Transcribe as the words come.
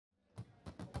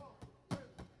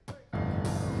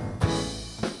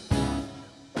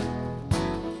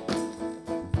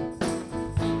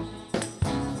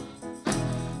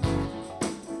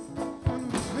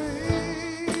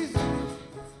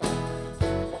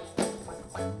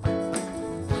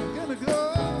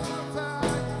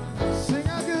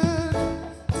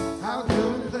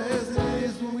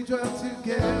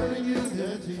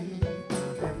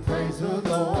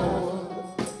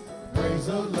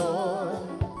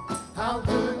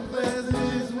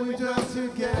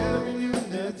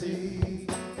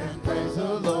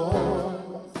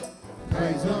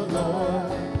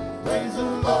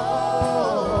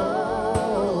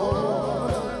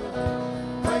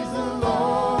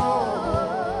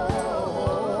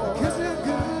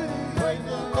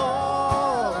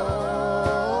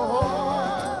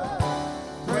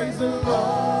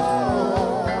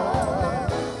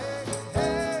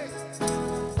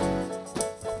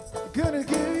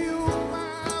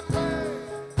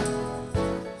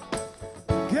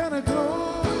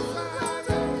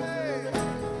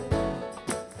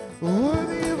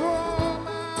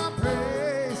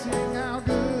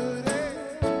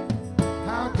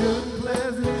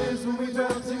pleasant it is when we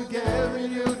dwell together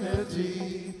in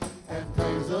unity and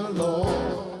praise the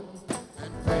Lord,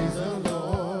 and praise the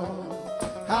Lord.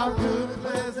 How good and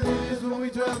pleasant it is when we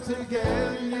dwell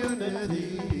together in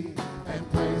unity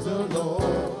and praise the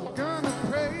Lord. Gonna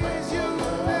praise your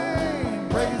name,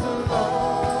 praise the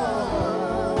Lord,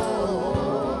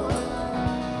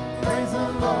 praise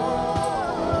the Lord.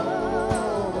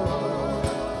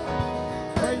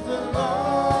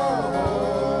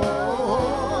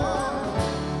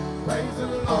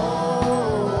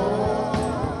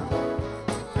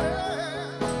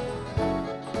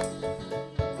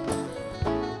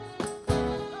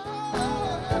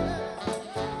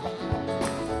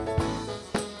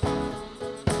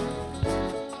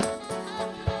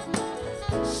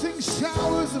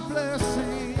 Showers of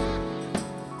blessing,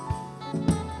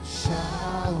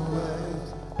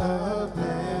 showers of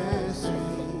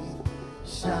blessing,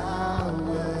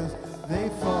 showers they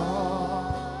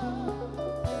fall.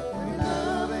 We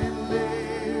love and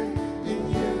live in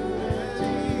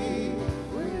unity.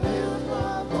 We lift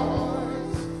our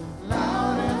voice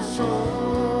loud and strong.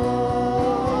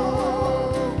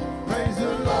 Praise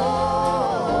the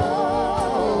Lord,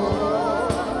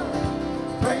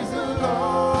 praise the Lord.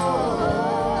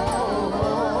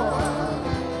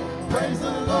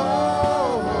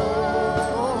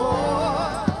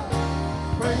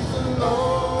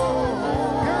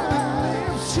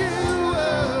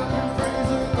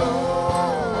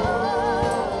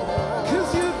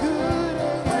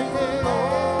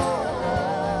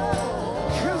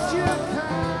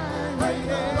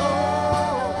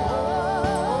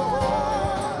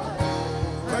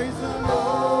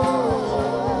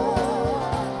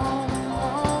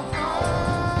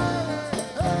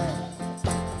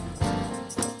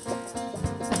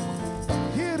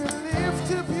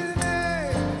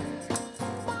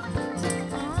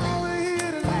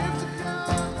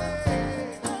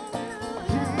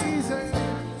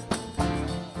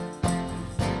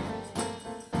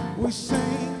 We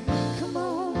sing, come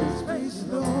on, let's praise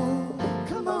the Lord.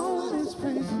 Come on, let's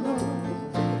praise the Lord.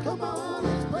 Come on,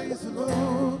 let's praise the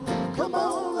Lord. Come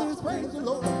on, let's praise the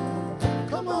Lord.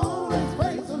 Come on, let's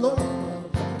praise the Lord.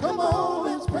 Come on,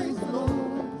 let's praise the Lord.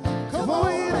 Come on,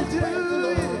 we're here to do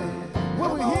it.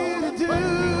 What we're here to do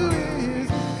is,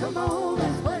 come on,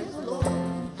 let's praise the Lord.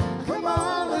 Come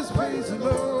on, let's praise the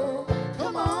Lord.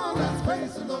 Come on, let's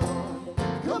praise the Lord.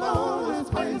 Come on, let's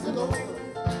praise the Lord.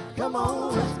 Come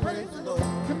on, let's praise the Lord.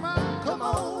 Come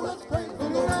on, let's praise the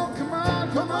Lord. Come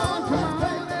on, come on, come on.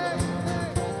 Hey,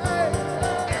 hey.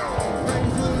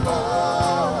 Praise the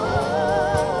Lord.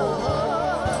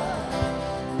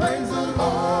 Praise the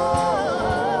Lord.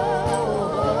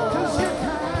 'Cause you're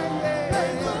kind, yeah.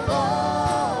 Praise the Lord.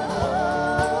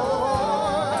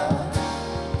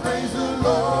 Praise the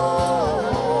Lord.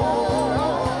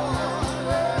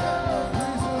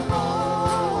 Praise the Lord.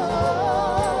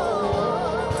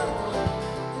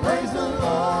 Praise the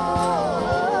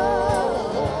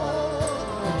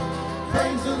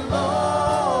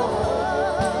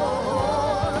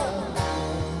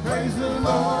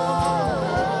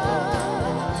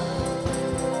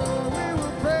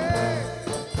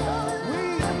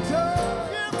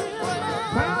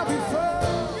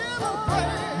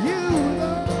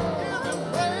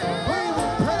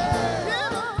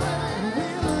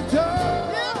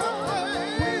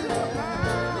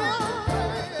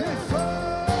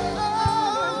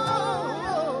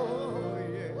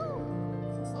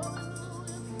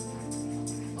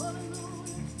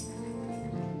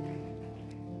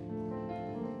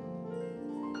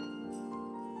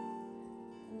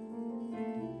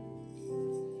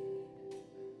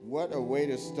What a way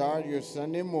to start your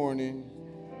Sunday morning.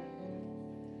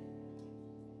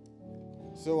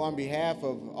 So on behalf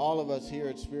of all of us here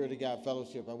at Spirit of God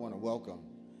Fellowship, I want to welcome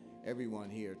everyone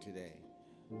here today.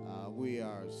 We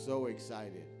are so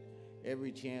excited.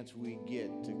 Every chance we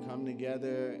get to come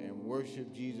together and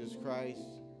worship Jesus Christ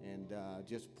and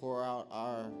just pour out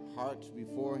our hearts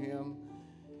before him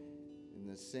in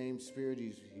the same spirit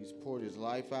he's poured his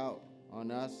life out on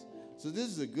us. So this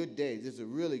is a good day. This is a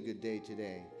really good day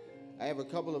today. I have a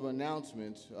couple of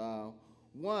announcements.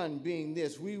 One being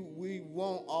this, we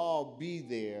won't all be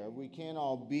there. We can't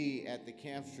all be at the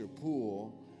Kamstra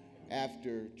pool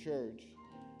after church.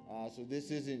 So this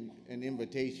isn't an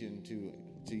invitation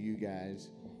to you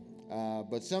guys.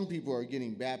 But some people are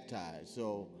getting baptized.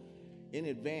 So in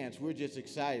advance, we're just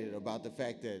excited about the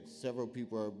fact that several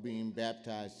people are being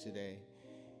baptized today.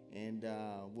 And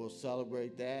we'll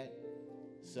celebrate that,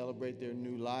 celebrate their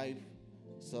new life,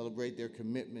 celebrate their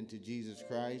commitment to Jesus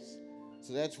Christ.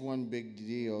 So that's one big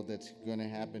deal that's going to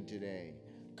happen today.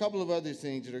 A couple of other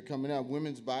things that are coming up.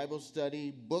 Women's Bible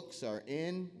study books are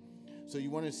in. So you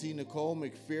want to see Nicole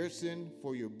McPherson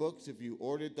for your books if you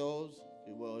ordered those.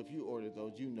 Well, if you ordered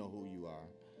those, you know who you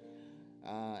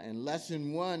are. And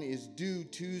lesson 1 is due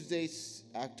Tuesday,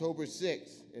 October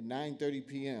 6th at 9:30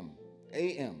 p.m.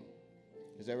 a.m.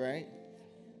 Is that right?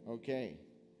 Okay.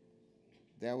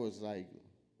 That was like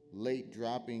late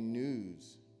dropping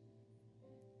news.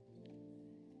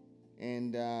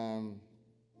 And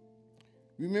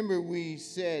remember, we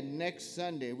said next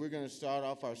Sunday we're going to start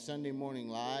off our Sunday morning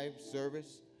live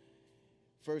service,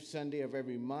 first Sunday of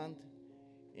every month.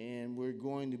 And we're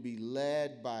going to be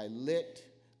led by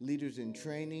Leaders in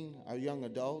Training, our young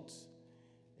adults.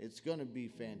 It's going to be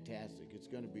fantastic. It's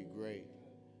going to be great.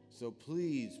 So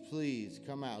please, please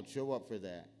come out, show up for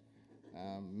that.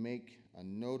 Make a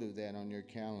note of that on your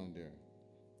calendar.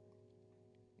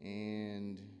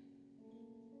 And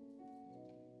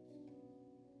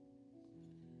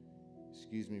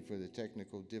excuse me for the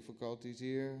technical difficulties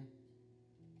here.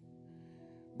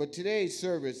 But today's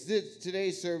service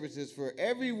is for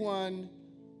everyone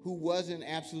who wasn't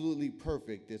absolutely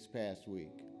perfect this past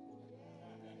week.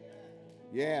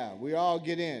 Yeah, we all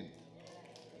get in.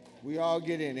 We all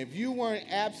get in. If you weren't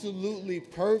absolutely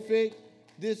perfect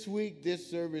this week, this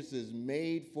service is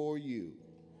made for you.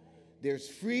 There's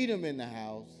freedom in the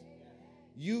house.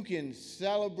 You can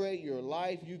celebrate your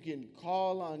life. You can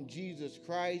call on Jesus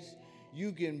Christ.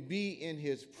 You can be in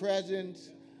his presence.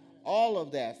 All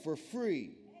of that for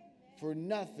free, for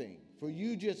nothing, for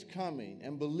you just coming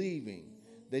and believing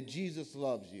that Jesus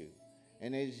loves you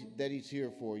and that he's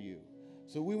here for you.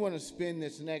 So we want to spend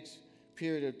this next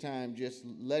period of time just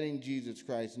letting Jesus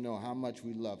Christ know how much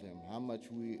we love him, how much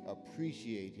we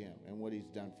appreciate him and what he's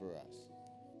done for us.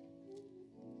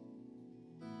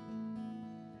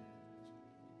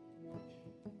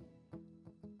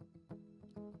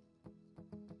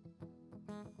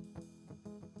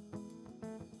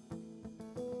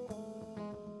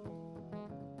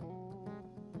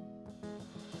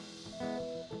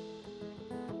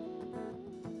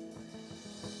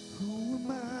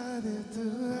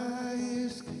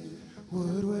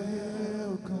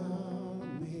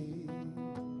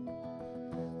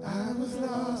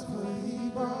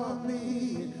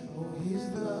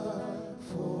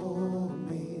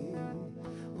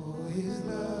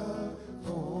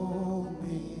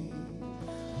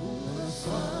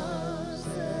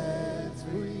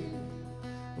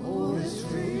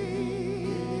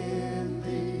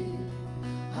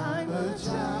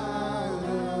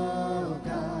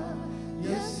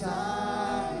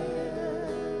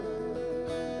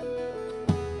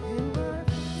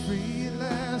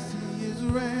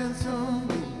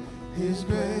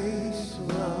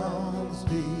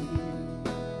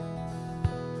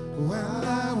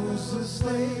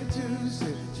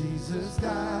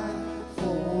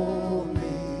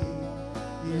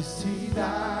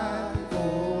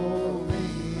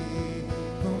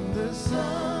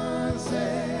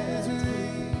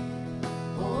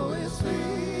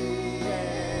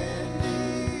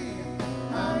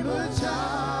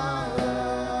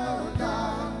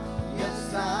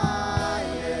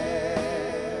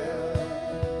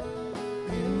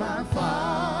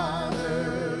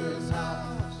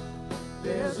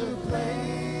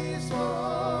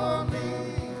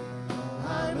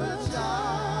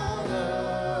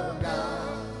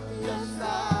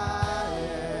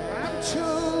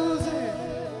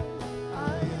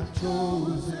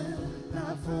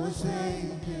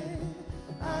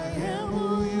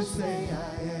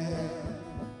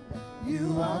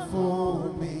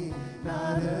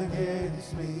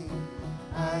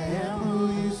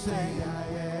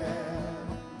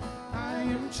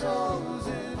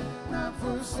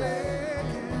 Say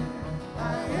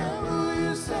I am who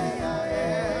you say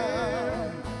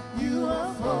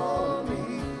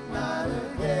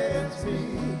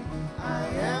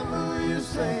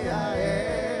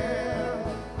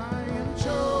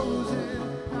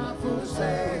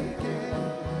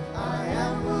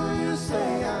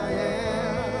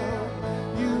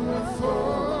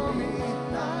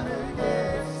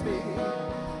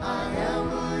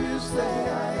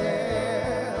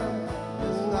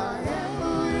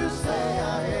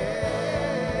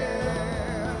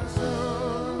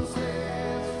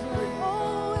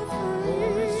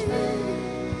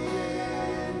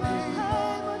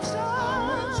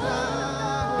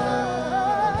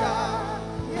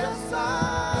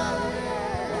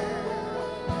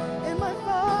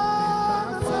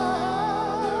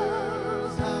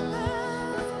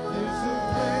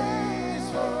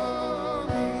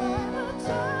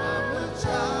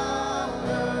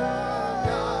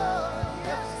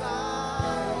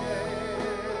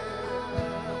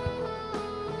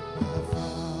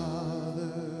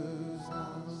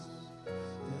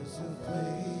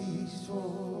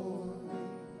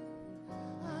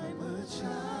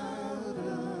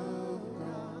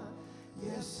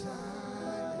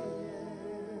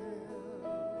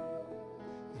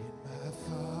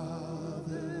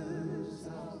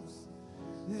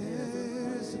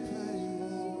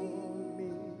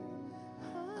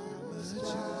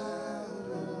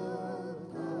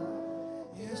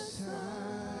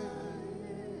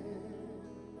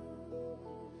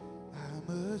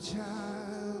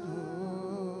child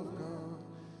of God.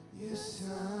 Yes,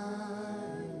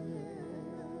 I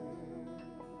am.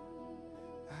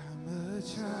 I'm a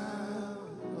child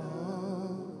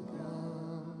of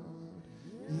God.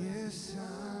 Yes, I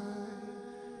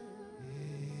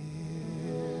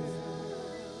am.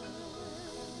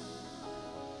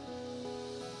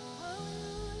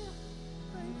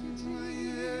 Thank you,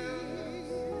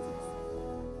 Jesus.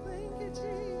 Thank you,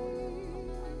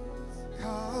 Jesus.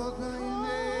 Called by your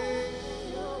name.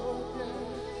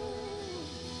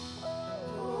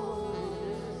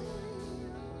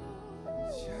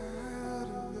 Child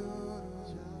of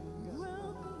God.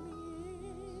 Welcome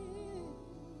in.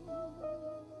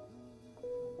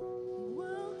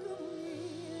 Welcome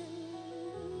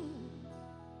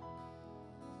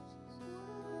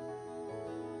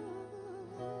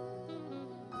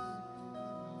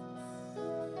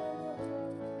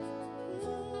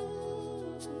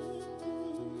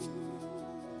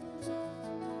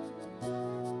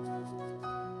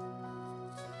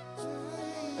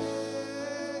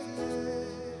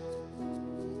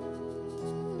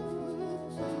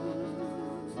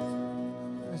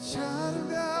A child of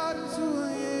God is who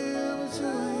I am,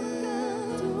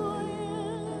 is who I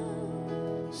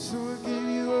am. So I give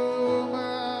you all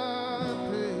my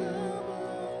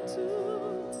praise.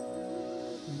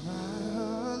 My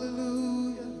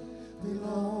hallelujah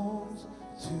belongs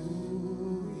to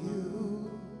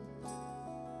you.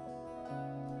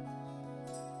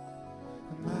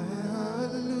 My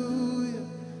hallelujah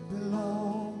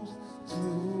belongs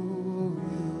to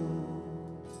you.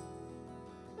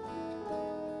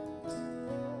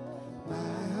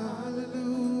 My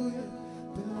hallelujah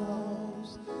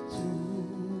belongs to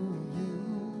you.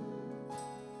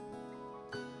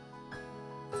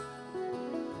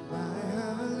 My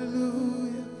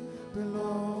hallelujah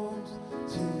belongs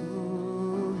to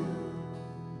you.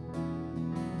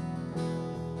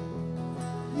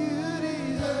 You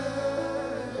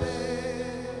deserve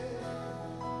it.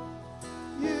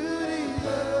 You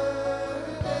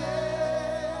deserve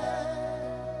it.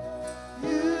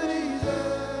 You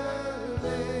deserve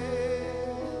it.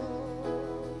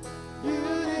 You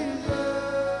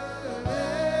deserve it.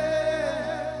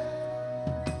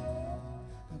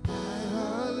 My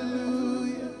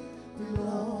hallelujah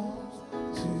belongs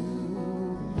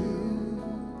to you.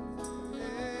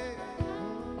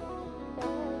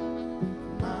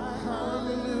 My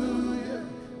hallelujah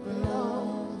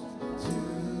belongs to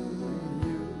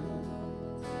you.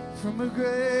 From a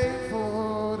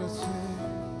grateful to sing,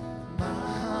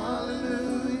 my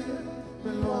hallelujah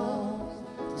belongs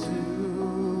to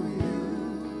you.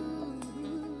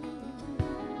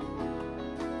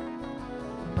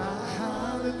 My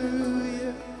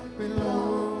hallelujah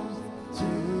belongs to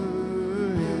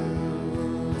you.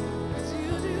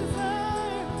 You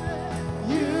deserve it.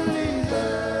 You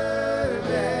deserve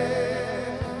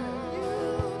it.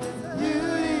 You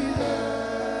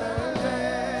deserve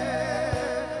it.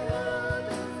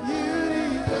 You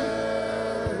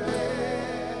deserve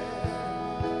it.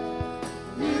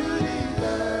 You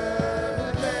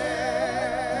deserve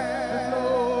it. And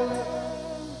all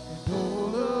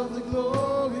of the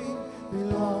glory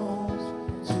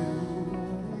belongs to you.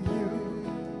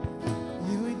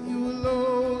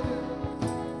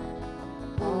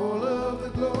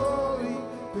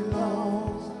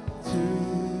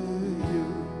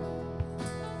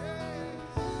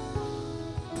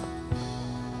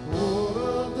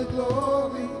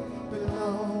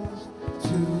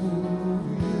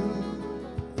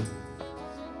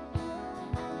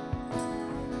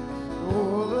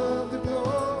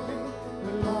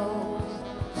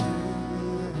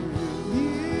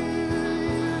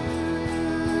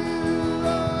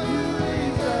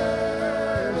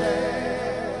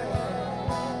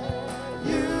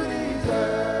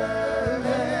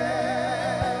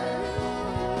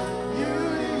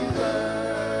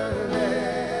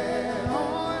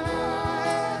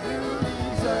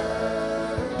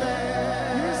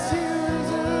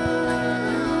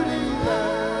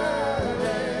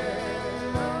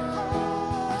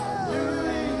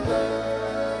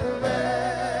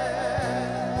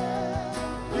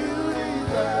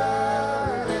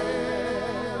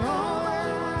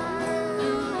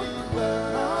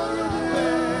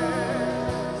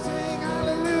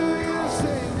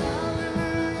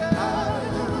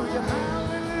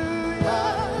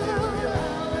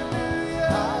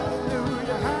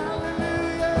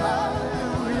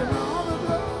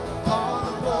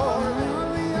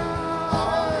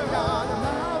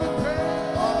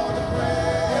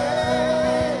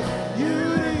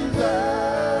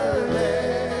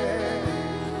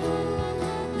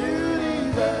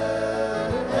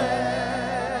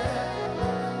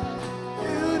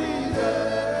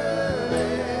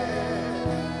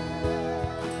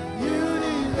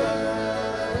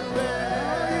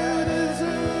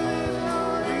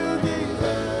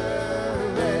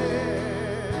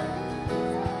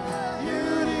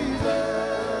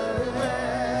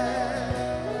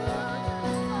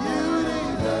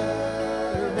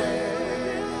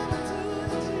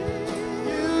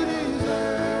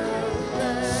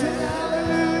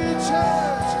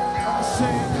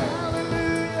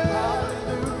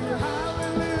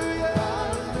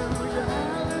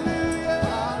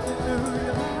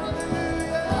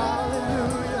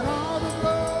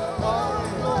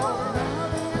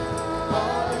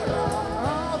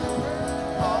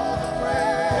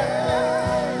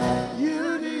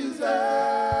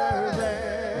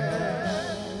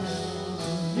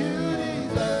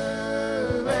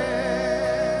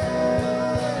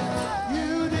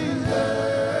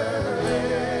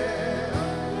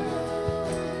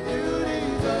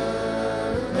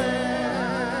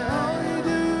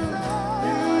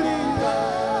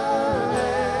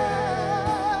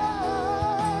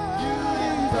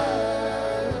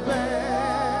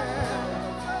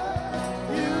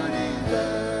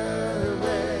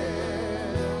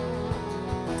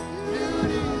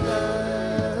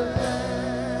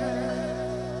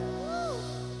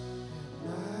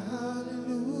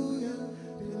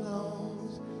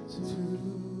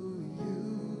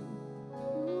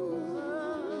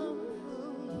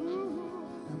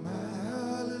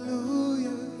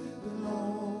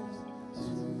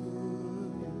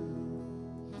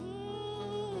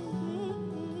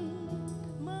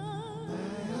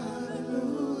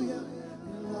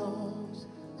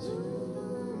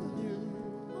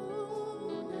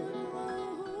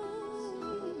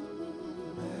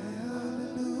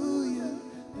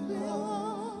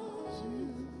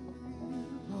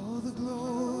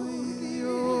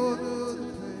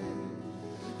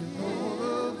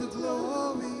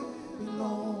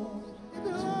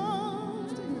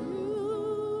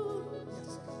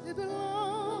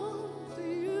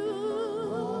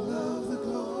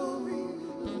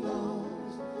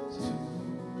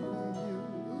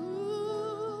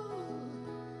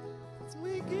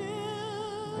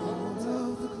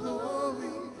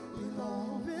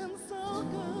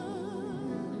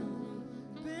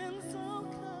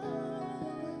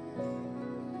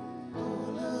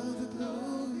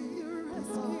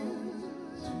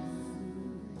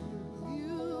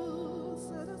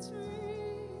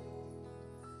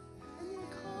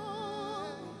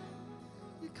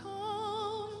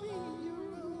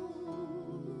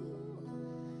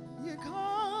 You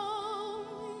call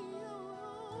me your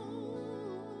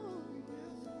own.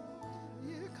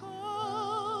 You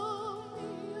call me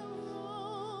your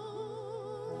own.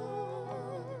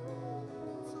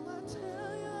 So I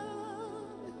tell you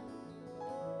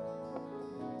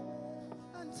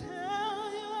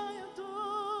I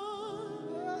adore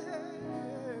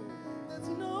you. There's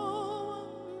no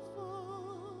one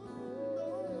before.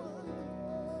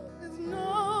 There's no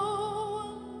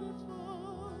one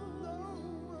before.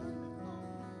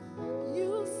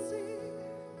 You see,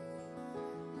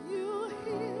 you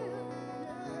hear,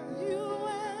 you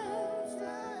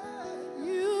answer,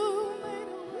 you made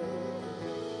a way.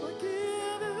 But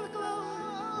give it the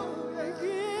glory,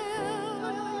 give it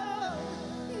the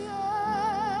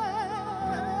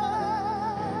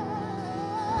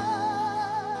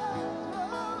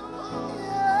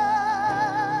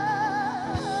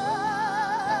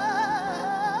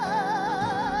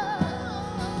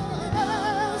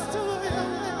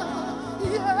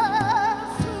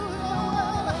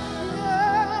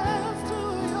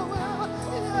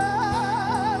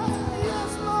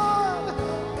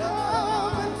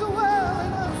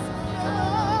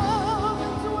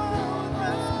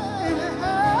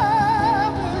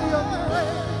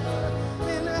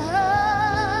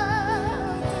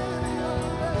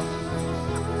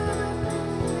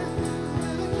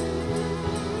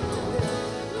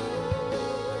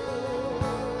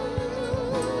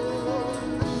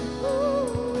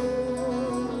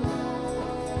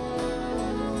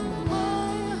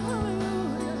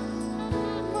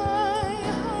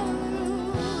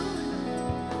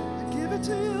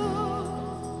to you.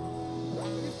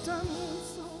 You've done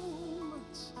so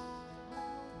much.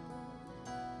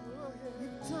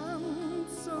 You've done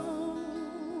so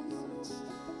much.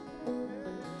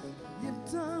 You've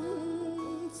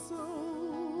done so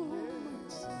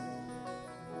much.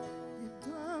 You've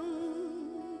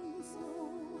done so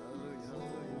much.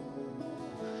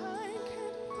 I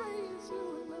can't praise you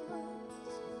enough.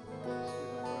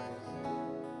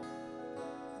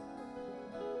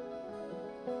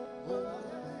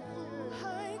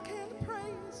 I can't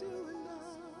praise you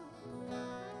enough.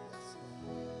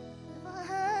 If I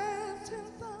had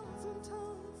 10,000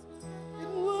 tongues, it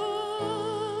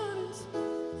wouldn't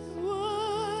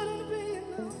be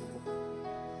enough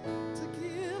to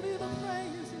give you the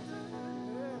praise you do,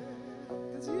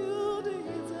 'cause you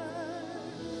deserve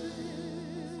it.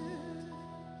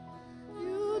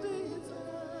 You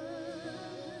deserve it.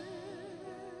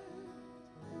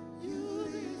 You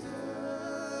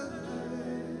deserve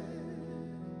it.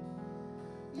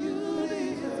 You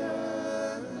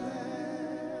deserve it.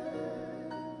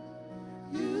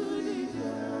 You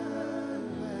deserve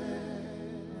it.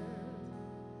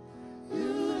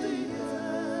 You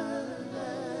deserve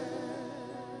it.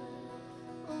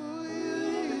 Oh, you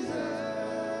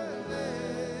deserve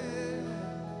it.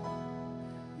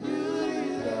 You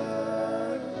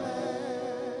deserve it.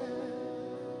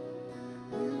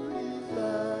 You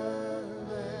deserve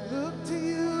it. Look to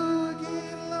you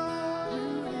again, Lord.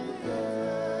 You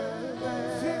deserve it.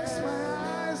 Fix my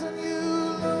eyes on you,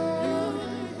 Lord. You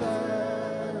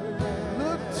deserve it.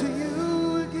 Look to you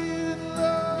again,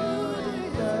 Lord. You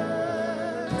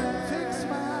deserve it. Fix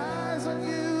my eyes on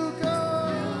you,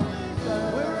 God.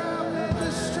 Where I've been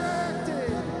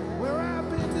distracted, where I've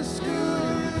been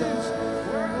discouraged,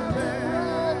 where I've been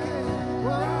broken,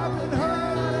 where I've been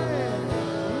hurting.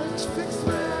 Let's fix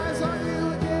my eyes on you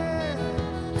again.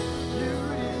 You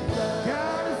deserve.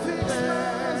 Gotta fix my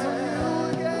eyes on you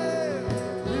again.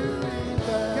 You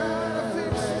deserve. Gotta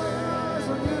fix my eyes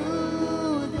on you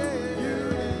again. You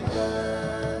deserve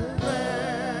it.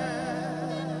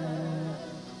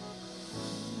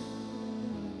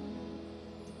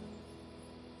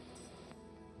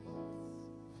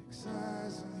 Fix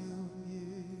eyes on you,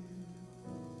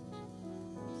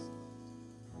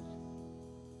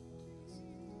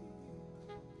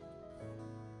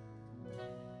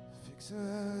 Fix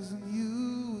eyes on you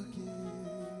again.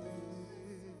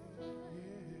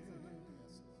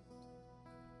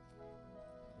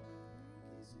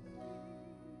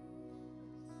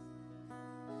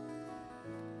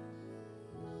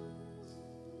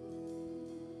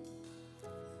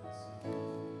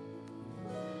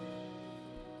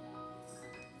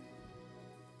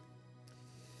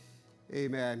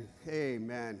 Amen.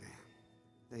 Amen.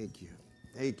 Thank you.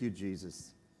 Thank you,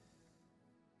 Jesus.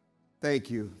 Thank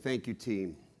you. Thank you,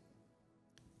 team.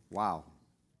 Wow.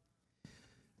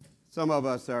 Some of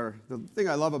us are, the thing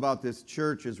I love about this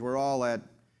church is we're all at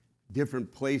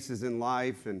different places in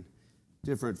life and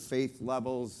different faith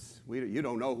levels. You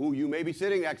don't know who you may be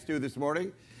sitting next to this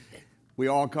morning. We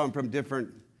all come from different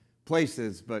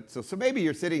places. But so maybe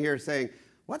you're sitting here saying,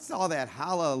 What's all that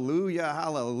hallelujah,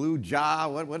 hallelujah?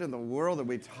 What in the world are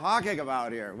we talking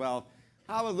about here? Well,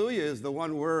 hallelujah is the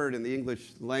one word in the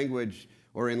English language,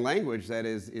 or in language that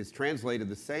is translated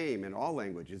the same in all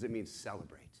languages. It means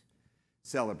celebrate.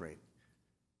 Celebrate.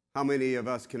 How many of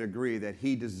us can agree that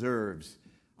he deserves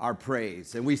our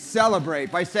praise? And we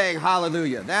celebrate by saying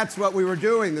hallelujah. That's what we were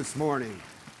doing this morning.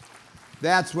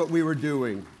 That's what we were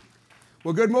doing.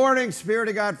 Well, good morning, Spirit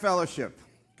of God Fellowship.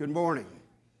 Good morning.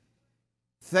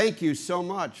 Thank you so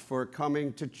much for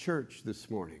coming to church this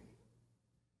morning.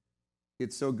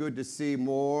 It's so good to see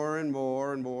more and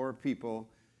more and more people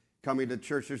coming to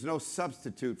church. There's no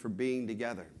substitute for being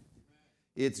together.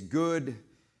 It's good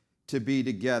to be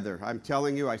together. I'm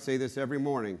telling you, I say this every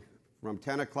morning, from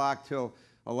 10 o'clock till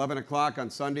 11 o'clock on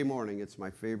Sunday morning. It's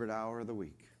my favorite hour of the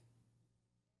week.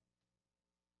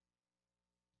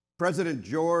 President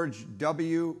George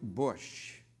W.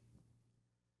 Bush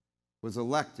was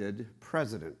elected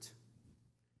president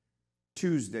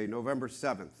Tuesday, November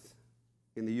 7th,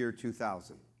 in the year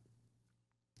 2000.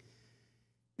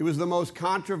 It was the most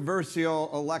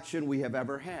controversial election we have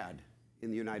ever had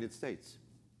in the United States.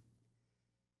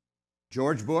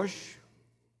 George Bush,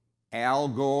 Al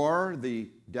Gore, the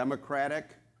Democratic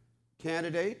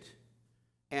candidate,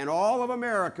 and all of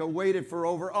America waited for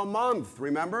over a month,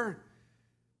 remember,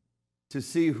 to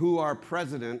see who our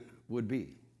president would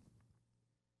be.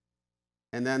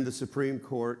 And then the Supreme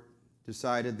Court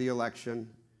decided the election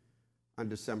on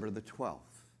December the 12th.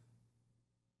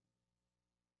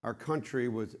 Our country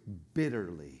was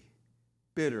bitterly,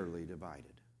 bitterly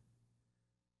divided.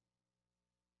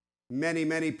 Many,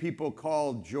 many people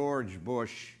called George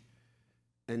Bush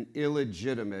an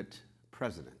illegitimate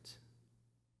president.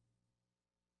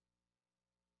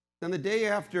 Then the day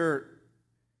after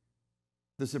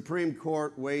the Supreme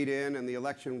Court weighed in and the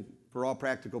election, for all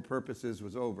practical purposes,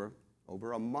 was over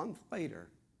a month later,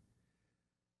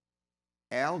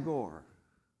 Al Gore,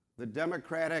 the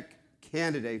Democratic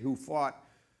candidate who fought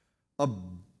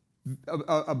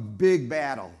a big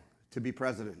battle to be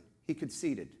president, he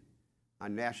conceded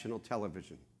on national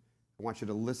television. I want you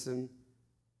to listen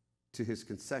to his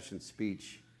concession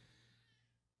speech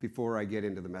before I get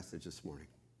into the message this morning.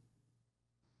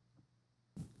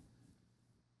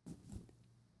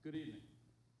 Good evening.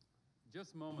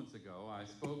 Just moments ago, I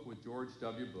spoke with George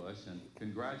W. Bush and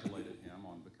congratulated him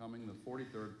on becoming the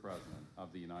 43rd President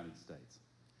of the United States.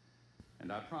 And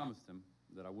I promised him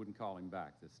that I wouldn't call him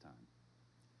back this time.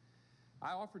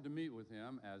 I offered to meet with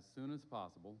him as soon as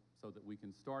possible so that we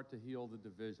can start to heal the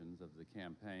divisions of the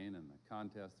campaign and the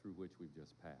contest through which we've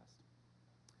just passed.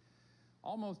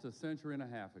 Almost a century and a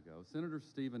half ago, Senator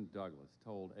Stephen Douglas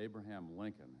told Abraham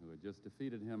Lincoln, who had just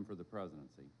defeated him for the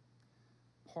presidency,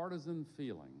 "Partisan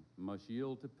feeling must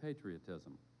yield to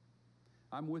patriotism."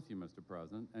 I'm with you, Mr.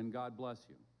 President, and God bless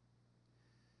you.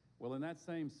 Well, in that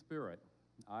same spirit,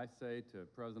 I say to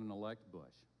President-elect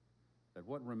Bush that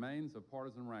what remains of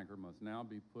partisan rancor must now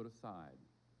be put aside,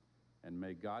 and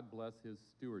may God bless his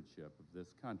stewardship of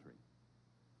this country.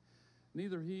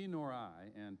 Neither he nor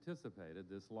I anticipated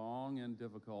this long and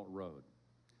difficult road.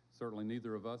 Certainly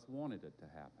neither of us wanted it to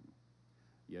happen.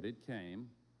 Yet it came,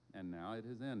 and now it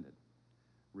has ended,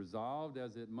 resolved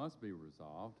as it must be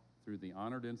resolved through the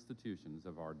honored institutions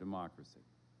of our democracy.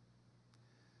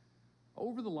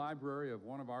 Over the library of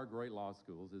one of our great law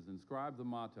schools is inscribed the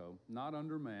motto, "Not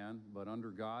under man, but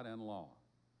under God and law."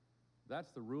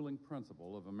 That's the ruling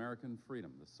principle of American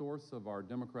freedom, the source of our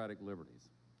democratic liberties.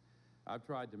 I've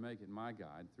tried to make it my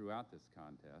guide throughout this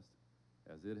contest,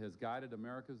 as it has guided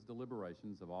America's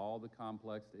deliberations of all the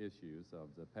complex issues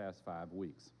of the past 5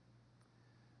 weeks.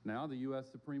 Now the U.S.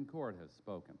 Supreme Court has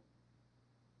spoken.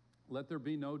 Let there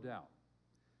be no doubt,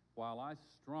 while I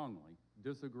strongly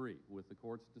disagree with the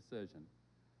court's decision,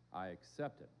 I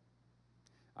accept it.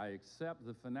 I accept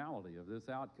the finality of this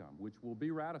outcome, which will be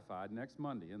ratified next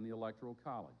Monday in the Electoral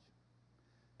College.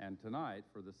 And tonight,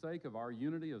 for the sake of our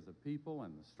unity as a people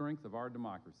and the strength of our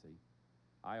democracy,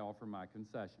 I offer my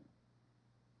concession.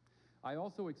 I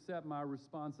also accept my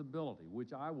responsibility,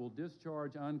 which I will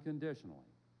discharge unconditionally,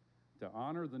 to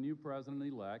honor the new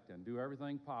president-elect and do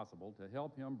everything possible to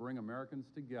help him bring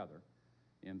Americans together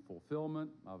in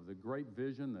fulfillment of the great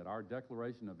vision that our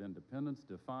Declaration of Independence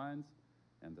defines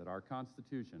and that our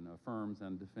Constitution affirms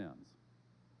and defends.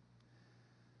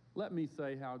 Let me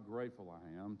say how grateful I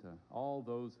am to all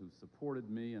those who supported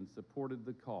me and supported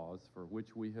the cause for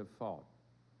which we have fought.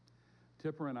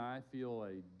 Tipper and I feel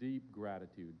a deep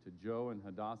gratitude to Joe and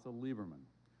Hadassah Lieberman,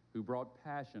 who brought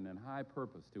passion and high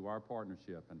purpose to our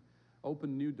partnership and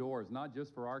opened new doors, not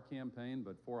just for our campaign,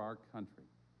 but for our country.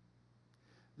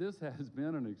 This has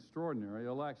been an extraordinary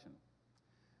election.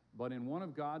 But in one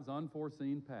of God's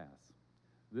unforeseen paths,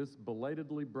 this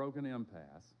belatedly broken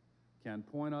impasse can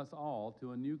point us all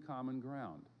to a new common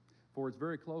ground, for its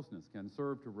very closeness can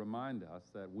serve to remind us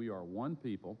that we are one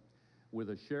people with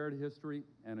a shared history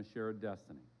and a shared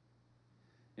destiny.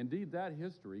 Indeed, that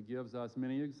history gives us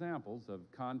many examples of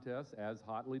contests as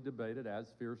hotly debated,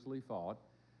 as fiercely fought,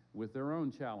 with their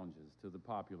own challenges to the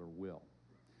popular will.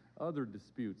 Other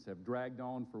disputes have dragged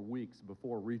on for weeks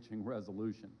before reaching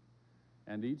resolution,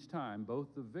 and each time both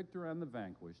the victor and the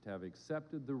vanquished have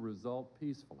accepted the result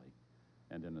peacefully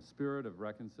and in a spirit of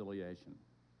reconciliation.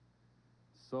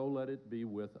 So let it be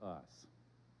with us.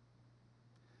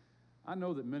 I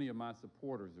know that many of my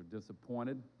supporters are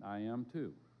disappointed. I am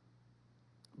too.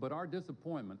 But our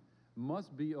disappointment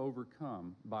must be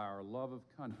overcome by our love of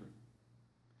country.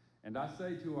 And I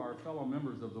say to our fellow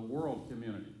members of the world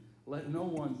community, let no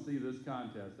one see this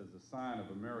contest as a sign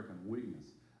of American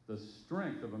weakness. The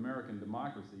strength of American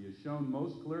democracy is shown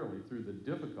most clearly through the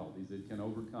difficulties it can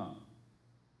overcome.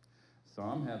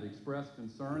 Some have expressed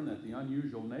concern that the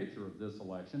unusual nature of this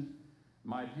election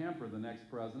might hamper the next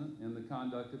president in the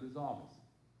conduct of his office.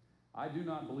 I do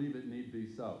not believe it need be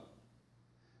so.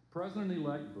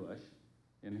 President-elect Bush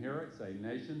inherits a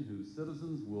nation whose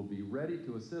citizens will be ready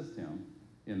to assist him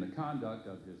in the conduct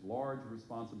of his large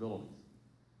responsibilities.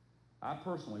 I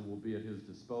personally will be at his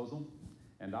disposal,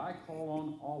 and I call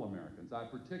on all Americans. I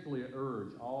particularly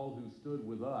urge all who stood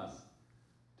with us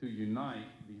to unite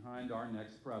behind our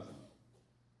next president.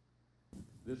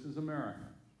 This is America.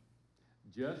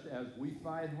 Just as we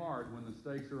fight hard when the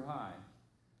stakes are high,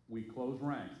 we close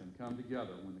ranks and come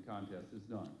together when the contest is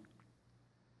done.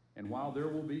 And while there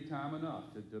will be time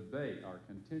enough to debate our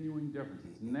continuing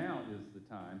differences, now is the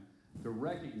time to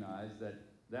recognize that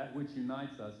that which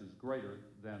unites us is greater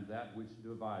than that which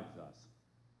divides us.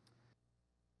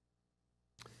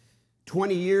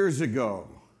 20 years ago,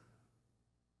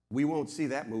 we won't see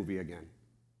that movie again.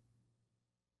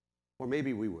 Or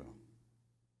maybe we will.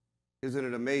 Isn't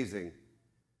it amazing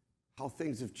how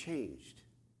things have changed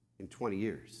in 20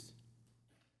 years?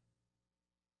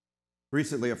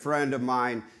 Recently, a friend of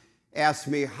mine asked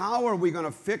me, how are we going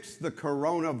to fix the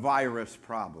coronavirus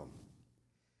problem?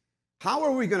 How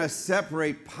are we going to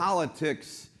separate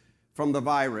politics from the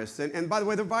virus? And by the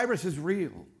way, the virus is real.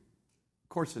 Of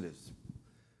course it is.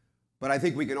 But I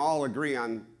think we can all agree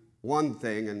on one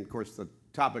thing, and of course the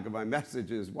topic of my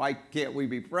message is, why can't we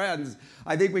be friends?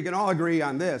 I think we can all agree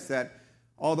on this, that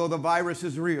although the virus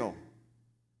is real,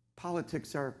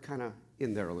 politics are kind of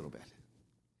in there a little bit.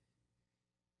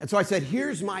 And so I said,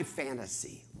 here's my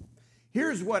fantasy.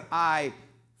 Here's what I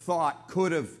thought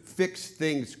could have fixed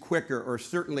things quicker or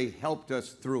certainly helped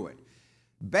us through it.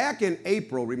 Back in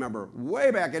April, remember,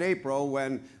 way back in April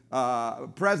when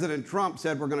President Trump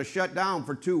said we're going to shut down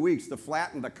for 2 weeks to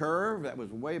flatten the curve, that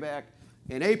was way back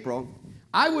in April,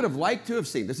 I would have liked to have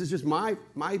seen, this is just my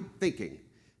thinking,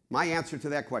 my answer to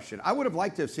that question. I would have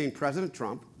liked to have seen President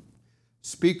Trump,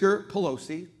 Speaker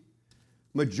Pelosi,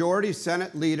 Majority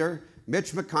Senate Leader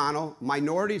Mitch McConnell,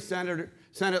 Minority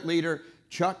Senate Leader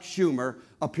Chuck Schumer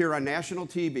appear on national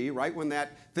TV right when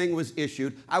that thing was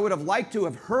issued. I would have liked to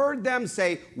have heard them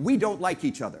say, we don't like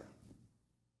each other.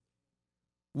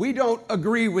 We don't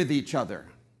agree with each other.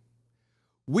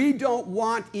 We don't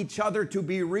want each other to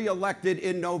be reelected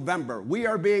in November. We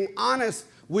are being honest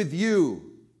with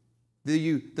you,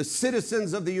 the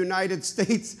citizens of the United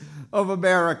States of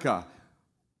America.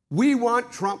 We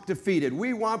want Trump defeated.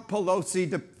 We want Pelosi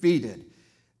defeated.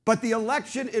 But the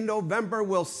election in November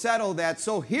will settle that.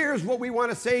 So here's what we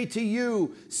want to say to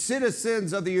you,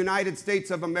 citizens of the United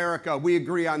States of America. We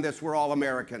agree on this. We're all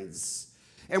Americans.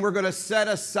 And we're going to set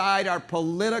aside our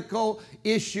political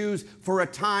issues for a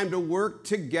time to work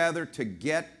together to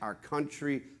get our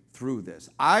country through this.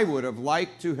 I would have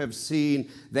liked to have seen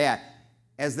that.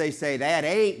 As they say, that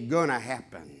ain't going to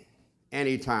happen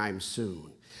anytime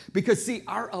soon. Because, see,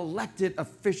 our elected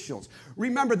officials,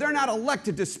 remember, they're not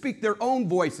elected to speak their own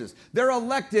voices. They're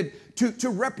elected to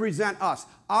represent us.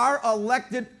 Our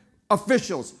elected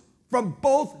officials from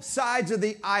both sides of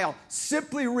the aisle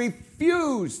simply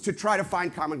refuse to try to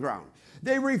find common ground.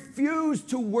 They refuse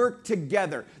to work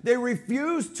together. They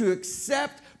refuse to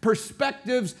accept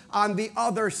perspectives on the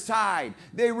other side.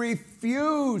 They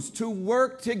refuse to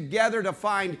work together to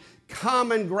find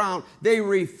common ground. They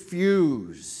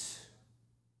refuse.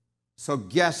 So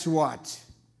guess what?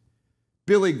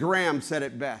 Billy Graham said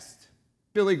it best.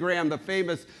 Billy Graham, the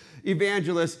famous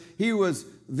evangelist, he was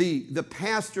the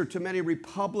pastor to many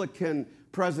Republican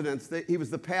presidents. He was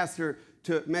the pastor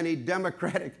to many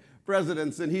Democratic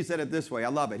presidents, and he said it this way. I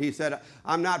love it. He said,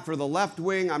 I'm not for the left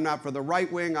wing, I'm not for the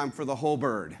right wing, I'm for the whole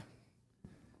bird.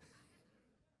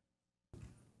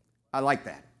 I like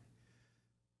that.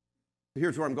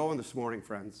 Here's where I'm going this morning,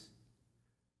 friends.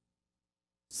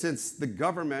 Since the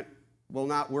government will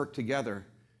not work together,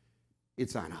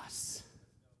 it's on us.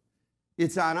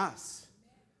 It's on us.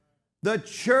 The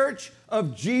Church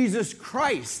of Jesus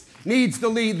Christ needs to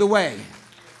lead the way.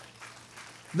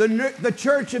 The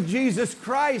Church of Jesus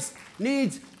Christ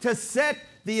needs to set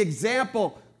the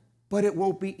example, but it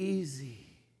won't be easy.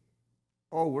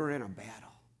 Oh, we're in a battle.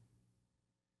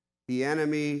 The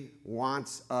enemy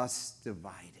wants us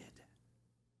divided.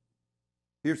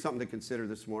 Here's something to consider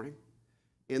this morning.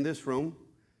 In this room,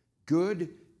 good,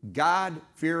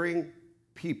 God-fearing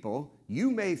people, you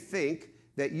may think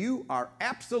that you are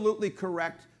absolutely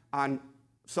correct on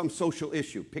some social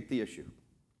issue. Pick the issue.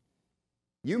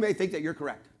 You may think that you're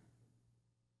correct.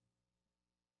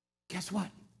 Guess what?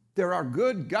 There are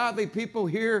good, godly people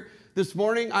here this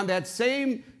morning on that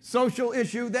same social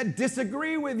issue that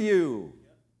disagree with you.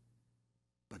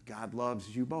 But God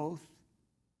loves you both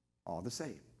all the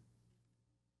same.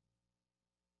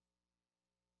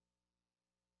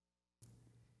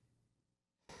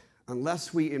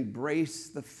 Unless we embrace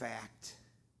the fact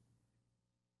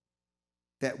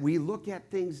that we look at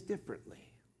things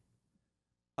differently,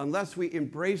 unless we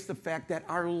embrace the fact that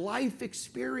our life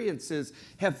experiences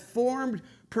have formed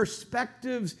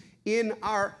perspectives in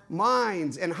our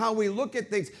minds and how we look at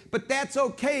things. But that's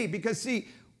okay because, see,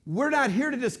 we're not here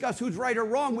to discuss who's right or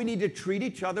wrong. We need to treat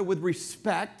each other with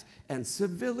respect and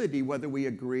civility, whether we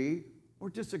agree or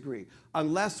disagree.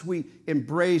 Unless we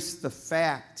embrace the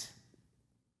fact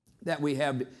that we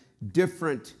have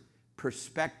different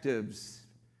perspectives,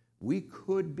 we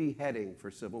could be heading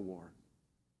for civil war.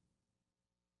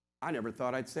 I never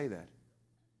thought I'd say that.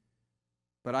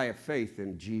 But I have faith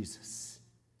in Jesus.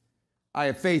 I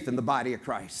have faith in the body of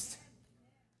Christ.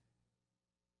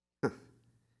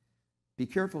 Be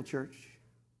careful, church.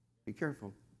 Be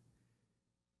careful.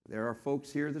 There are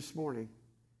folks here this morning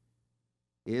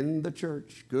in the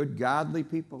church, good, godly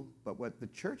people. But what the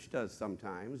church does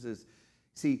sometimes is,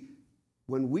 see,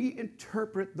 when we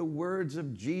interpret the words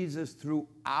of Jesus through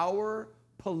our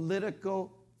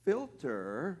political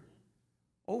filter,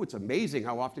 oh, it's amazing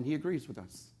how often he agrees with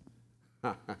us.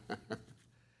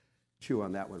 Chew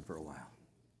on that one for a while.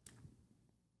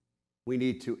 We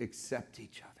need to accept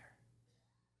each other.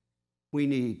 We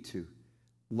need to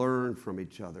learn from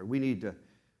each other. We need to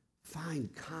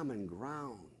find common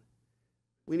ground.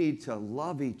 We need to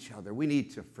love each other. We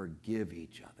need to forgive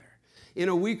each other. In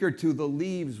a week or two, the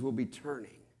leaves will be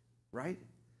turning, right?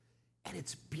 And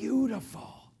it's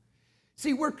beautiful.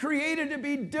 See, we're created to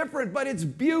be different, but it's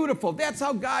beautiful. That's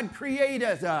how God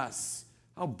created us.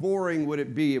 How boring would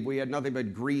it be if we had nothing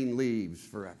but green leaves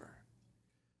forever?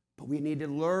 But we need to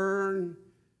learn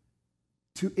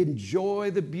to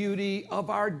enjoy the beauty of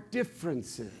our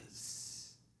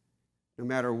differences, no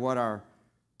matter what our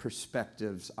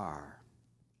perspectives are.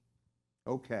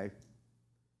 Okay.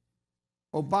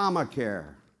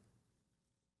 Obamacare.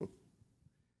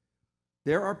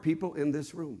 There are people in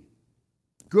this room,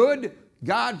 good,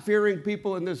 God-fearing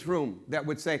people in this room that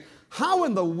would say, how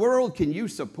in the world can you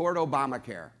support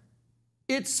Obamacare?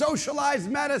 It's socialized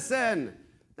medicine.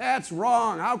 That's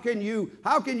wrong. How can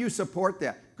you support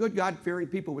that? Good, God-fearing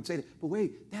people would say that. But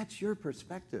wait, that's your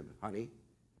perspective, honey.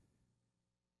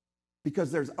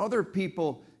 Because there's other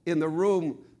people in the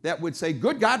room that would say,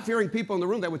 good, God-fearing people in the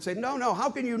room that would say, no,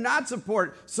 how can you not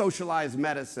support socialized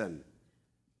medicine?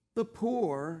 The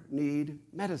poor need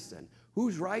medicine.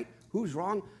 Who's right? Who's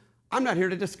wrong? I'm not here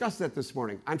to discuss that this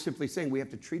morning. I'm simply saying we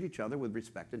have to treat each other with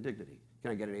respect and dignity.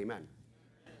 Can I get an amen?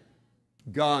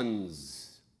 Guns.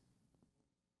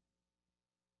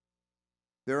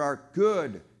 There are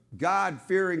good,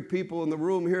 God-fearing people in the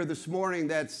room here this morning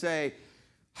that say,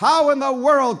 how in the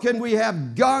world can we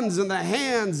have guns in the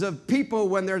hands of people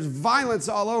when there's violence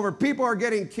all over? People are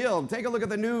getting killed. Take a look at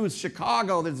the news.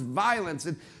 Chicago, there's violence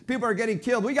and people are getting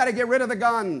killed. We got to get rid of the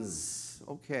guns.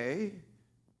 Okay,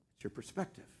 it's your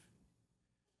perspective.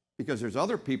 Because there's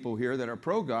other people here that are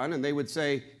pro-gun, and they would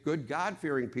say, good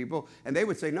God-fearing people, and they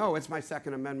would say, no, it's my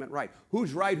Second Amendment right.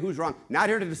 Who's right, who's wrong? Not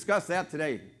here to discuss that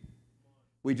today.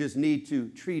 We just need to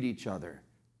treat each other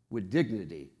with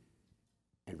dignity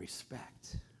and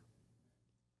respect.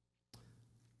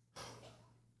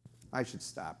 I should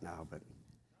stop now, but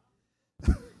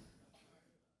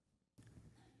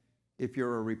if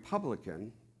you're a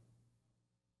Republican,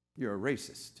 you're a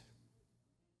racist.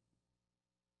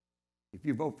 If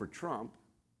you vote for Trump,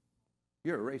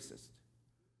 you're a racist.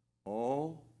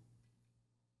 Oh,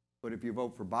 but if you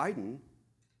vote for Biden,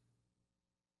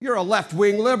 you're a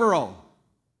left-wing liberal.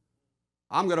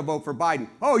 I'm going to vote for Biden.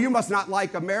 Oh, you must not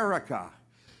like America.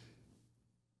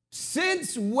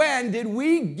 Since when did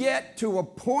we get to a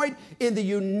point in the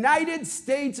United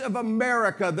States of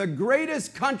America, the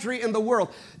greatest country in the world,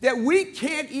 that we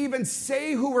can't even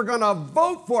say who we're going to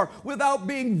vote for without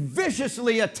being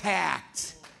viciously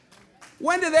attacked?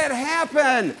 When did that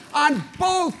happen? On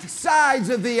both sides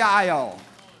of the aisle.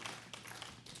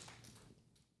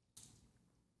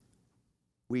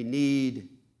 We need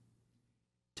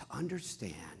to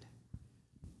understand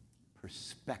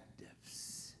perspectives.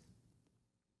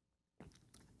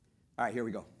 All right, here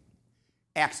we go.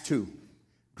 Acts 2,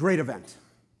 great event,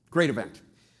 great event.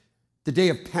 The day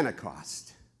of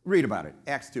Pentecost. Read about it,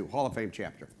 Acts 2, Hall of Fame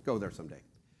chapter. Go there someday.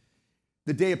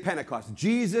 The day of Pentecost.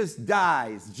 Jesus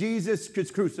dies. Jesus is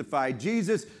crucified.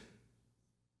 Jesus,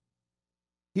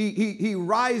 he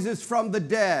rises from the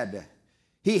dead.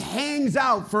 He hangs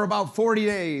out for about 40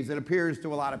 days and appears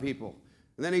to a lot of people.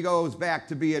 And then he goes back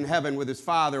to be in heaven with his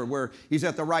Father, where he's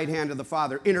at the right hand of the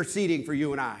Father, interceding for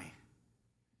you and I.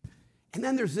 And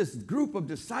then there's this group of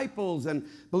disciples and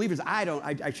believers.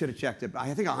 I should have checked it.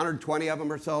 I think 120 of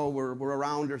them or so were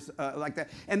around or like that.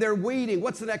 And they're waiting.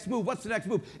 What's the next move? What's the next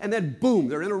move? And then boom,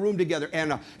 they're in a room together.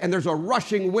 And there's a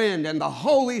rushing wind. And the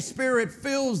Holy Spirit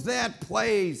fills that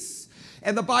place.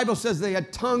 And the Bible says they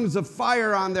had tongues of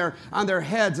fire on their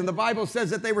heads. And the Bible says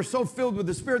that they were so filled with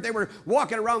the Spirit, they were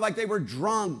walking around like they were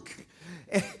drunk.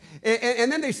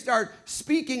 And then they start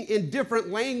speaking in different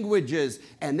languages.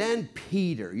 And then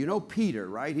Peter, you know Peter,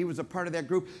 right? He was a part of that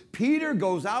group. Peter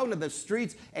goes out into the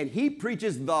streets and he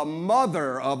preaches the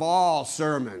mother of all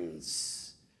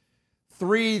sermons.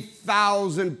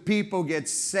 3,000 people get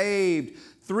saved.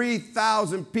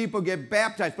 3,000 people get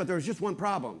baptized. But there's just one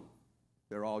problem.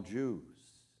 They're all Jews.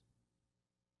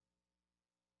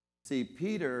 See,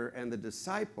 Peter and the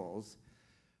disciples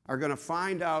are going to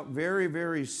find out very,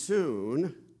 very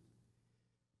soon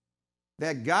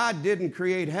that God didn't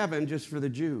create heaven just for the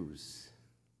Jews.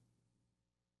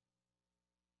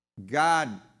 God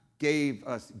gave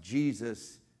us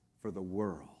Jesus for the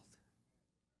world.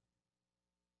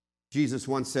 Jesus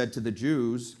once said to the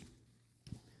Jews,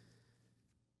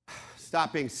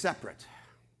 stop being separate.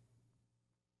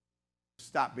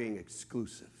 Stop being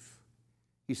exclusive.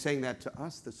 He's saying that to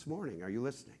us this morning. Are you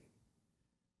listening?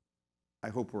 I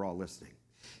hope we're all listening.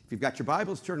 If you've got your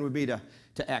Bibles, turn with me to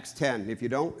Acts 10. If you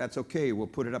don't, that's okay. We'll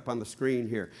put it up on the screen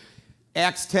here.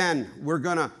 Acts 10, we're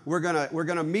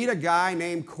gonna meet a guy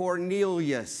named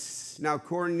Cornelius. Now,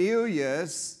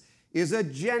 Cornelius is a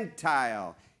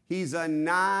Gentile. He's a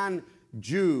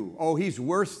non-Jew. Oh, he's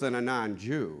worse than a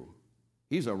non-Jew.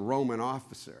 He's a Roman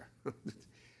officer.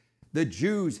 The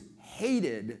Jews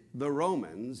hated the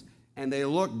Romans, and they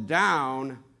looked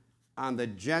down on the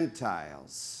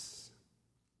Gentiles.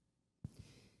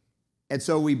 And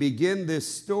so we begin this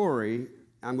story.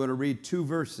 I'm going to read 2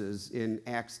 verses in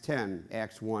Acts 10,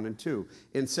 Acts 1 and 2.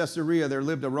 In Caesarea, there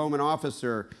lived a Roman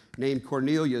officer named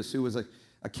Cornelius, who was a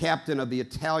captain of the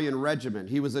Italian regiment.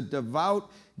 He was a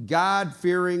devout,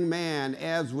 God-fearing man,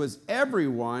 as was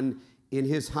everyone in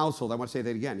his household. I want to say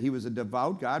that again. He was a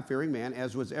devout, God-fearing man,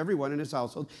 as was everyone in his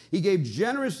household. He gave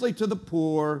generously to the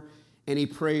poor, and he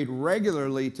prayed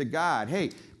regularly to God.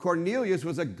 Hey, Cornelius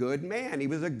was a good man. He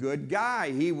was a good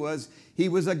guy. He was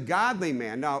a godly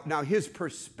man. Now his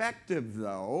perspective,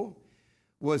 though,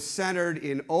 was centered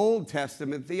in Old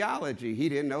Testament theology. He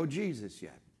didn't know Jesus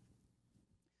yet.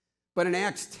 But in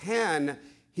Acts 10,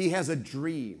 he has a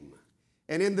dream.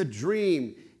 And in the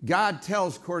dream, God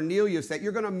tells Cornelius that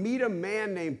you're going to meet a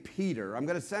man named Peter. I'm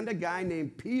going to send a guy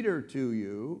named Peter to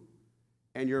you,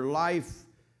 and your life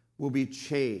will be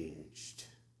changed.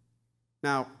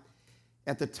 Now,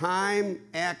 at the time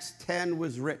Acts 10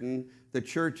 was written, the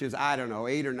church is, 8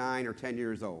 or 9 or 10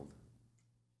 years old.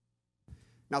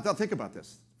 Now, think about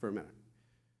this for a minute.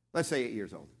 Let's say 8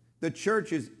 years old. The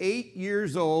church is 8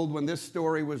 years old when this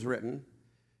story was written.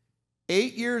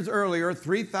 8 years earlier,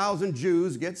 3,000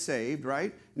 Jews get saved,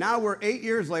 right? Now we're 8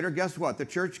 years later. Guess what? The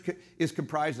church is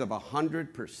comprised of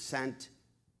 100%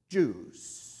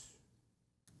 Jews.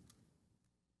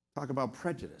 Talk about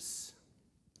prejudice.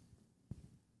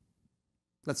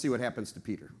 Let's see what happens to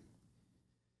Peter.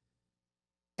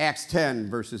 Acts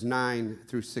 10, verses 9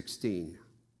 through 16.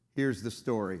 Here's the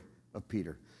story of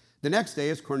Peter. The next day,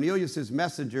 as Cornelius'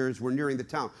 messengers were nearing the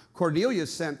town,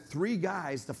 Cornelius sent 3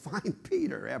 guys to find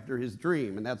Peter after his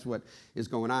dream, and that's what is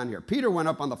going on here. Peter went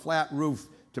up on the flat roof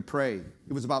to pray.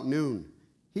 It was about noon.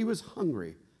 He was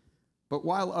hungry, but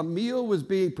while a meal was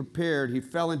being prepared, he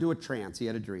fell into a trance. He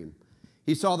had a dream.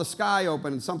 He saw the sky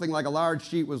open, and something like a large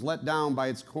sheet was let down by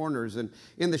its corners, and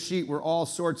in the sheet were all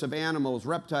sorts of animals,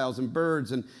 reptiles, and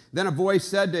birds. And then a voice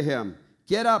said to him,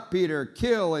 Get up, Peter,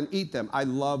 kill and eat them. I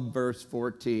love verse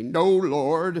 14. No,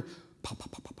 Lord.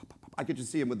 I could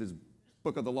just see him with his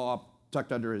book of the law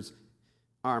tucked under his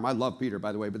arm. I love Peter,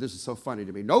 by the way, but this is so funny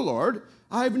to me. No, Lord,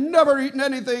 I've never eaten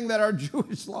anything that our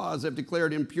Jewish laws have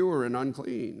declared impure and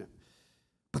unclean.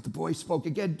 But the boy spoke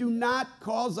again. Do not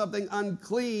call something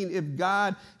unclean if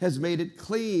God has made it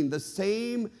clean. The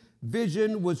same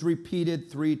vision was repeated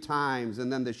 3 times,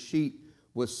 and then the sheet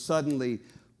was suddenly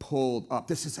pulled up.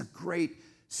 This is a great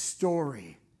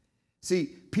story. See,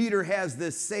 Peter has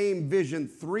this same vision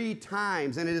 3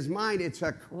 times, and in his mind, it's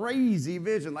a crazy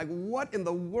vision. Like, what in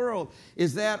the world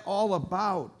is that all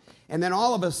about? And then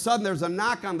all of a sudden, there's a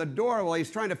knock on the door while he's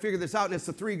trying to figure this out, and it's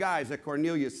the 3 guys that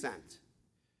Cornelius sent.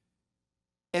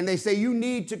 And they say, you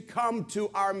need to come to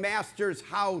our master's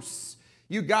house.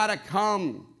 You got to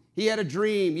come. He had a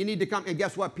dream. You need to come. And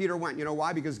guess what? Peter went. You know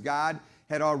why? Because God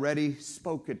had already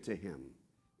spoken to him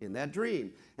in that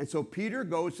dream. And so Peter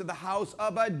goes to the house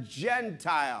of a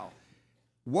Gentile.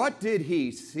 What did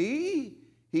he see?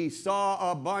 He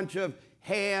saw a bunch of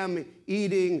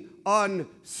ham-eating,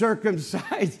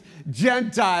 uncircumcised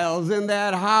Gentiles in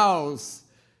that house.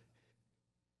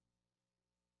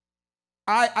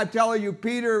 I'm telling you,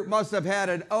 Peter must have had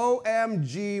an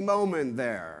OMG moment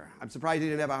there. I'm surprised he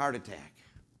didn't have a heart attack.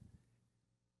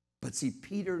 But see,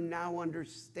 Peter now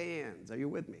understands. Are you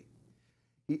with me?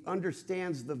 He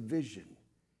understands the vision.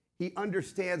 He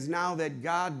understands now that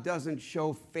God doesn't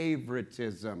show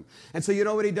favoritism. And so you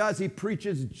know what he does? He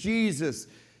preaches Jesus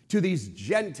to these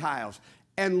Gentiles.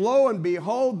 And lo and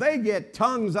behold, they get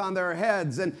tongues on their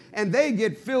heads, and they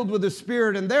get filled with the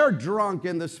Spirit, and they're drunk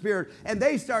in the Spirit, and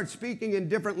they start speaking in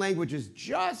different languages,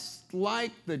 just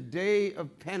like the day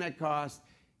of Pentecost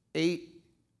 8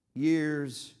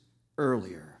 years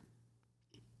earlier.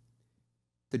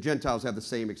 The Gentiles have the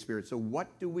same experience. So what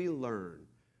do we learn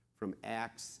from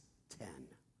Acts 10?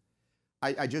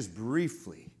 I just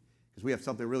briefly, because we have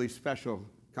something really special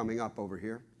coming up over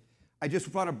here, I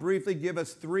just want to briefly give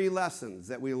us 3 lessons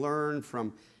that we learned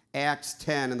from Acts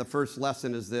 10. And the first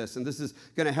lesson is this, and this is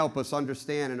going to help us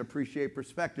understand and appreciate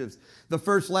perspectives. The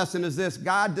first lesson is this: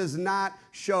 God does not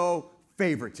show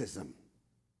favoritism.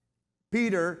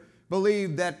 Peter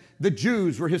believed that the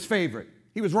Jews were his favorite.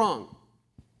 He was wrong.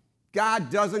 God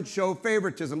doesn't show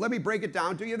favoritism. Let me break it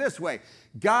down to you this way.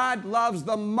 God loves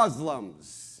the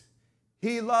Muslims.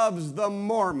 He loves the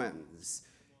Mormons.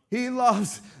 He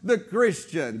loves the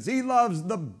Christians. He loves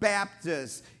the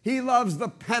Baptists. He loves the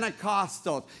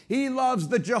Pentecostals. He loves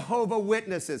the Jehovah's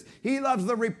Witnesses. He loves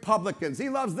the Republicans. He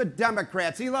loves the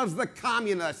Democrats. He loves the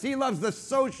communists. He loves the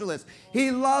socialists.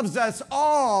 He loves us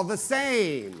all the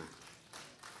same.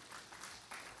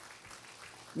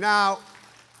 Now,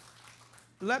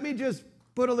 let me just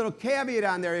put a little caveat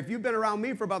on there. If you've been around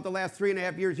me for about the last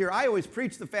 3.5 years here, I always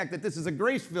preach the fact that this is a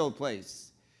grace-filled place.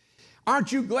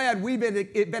 Aren't you glad we've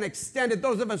been extended,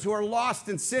 those of us who are lost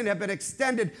in sin have been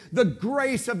extended the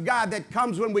grace of God that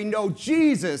comes when we know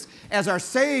Jesus as our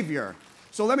Savior?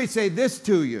 So let me say this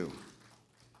to you.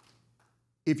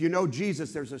 If you know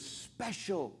Jesus, there's a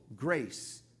special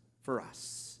grace for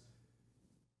us.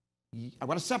 I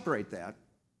want to separate that.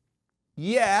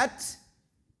 Yet,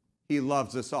 he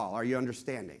loves us all. Are you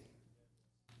understanding?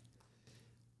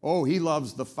 Oh, he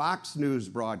loves the Fox News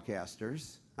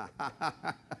broadcasters.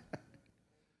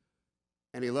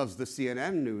 And he loves the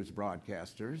CNN news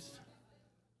broadcasters.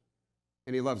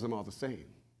 And he loves them all the same.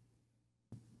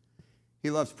 He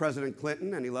loves President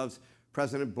Clinton, and he loves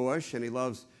President Bush, and he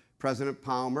loves President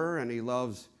Palmer, and he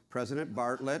loves President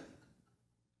Bartlett.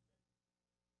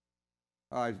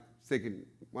 I want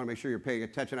to make sure you're paying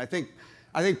attention. I think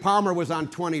Palmer was on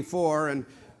 24, and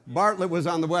Bartlett was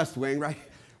on the West Wing, right?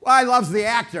 Well, he loves the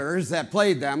actors that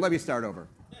played them. Let me start over.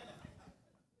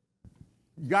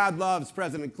 God loves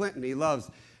President Clinton. He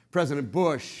loves President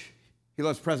Bush. He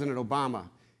loves President Obama.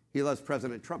 He loves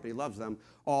President Trump. He loves them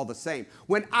all the same.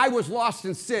 When I was lost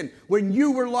in sin, when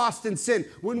you were lost in sin,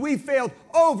 when we failed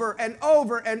over and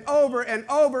over and over and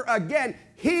over again,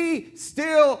 he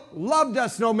still loved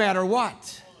us no matter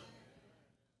what.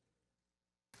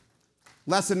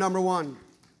 Lesson number 1,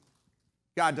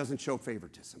 God doesn't show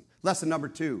favoritism. Lesson number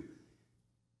 2,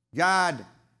 God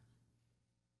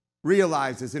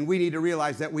realizes, and we need to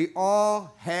realize, that we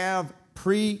all have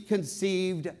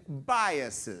preconceived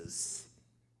biases.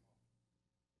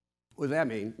 What does that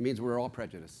mean? It means we're all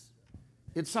prejudiced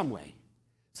in some way.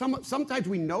 Sometimes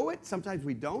we know it, sometimes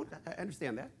we don't. I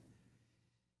understand that.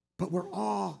 But we're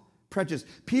all prejudice.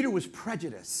 Peter was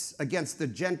prejudiced against the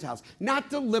Gentiles. Not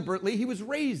deliberately, he was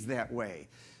raised that way.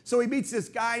 So he meets this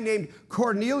guy named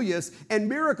Cornelius, and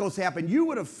miracles happen. You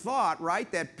would have thought, right,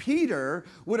 that Peter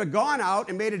would have gone out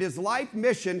and made it his life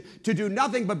mission to do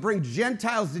nothing but bring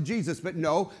Gentiles to Jesus. But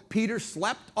no, Peter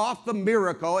slept off the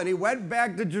miracle, and he went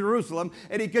back to Jerusalem,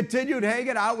 and he continued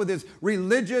hanging out with his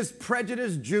religious,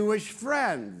 prejudiced Jewish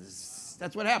friends.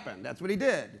 That's what happened. That's what he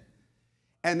did.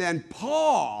 And then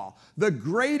Paul, the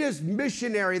greatest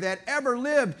missionary that ever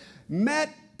lived,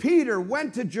 met Peter,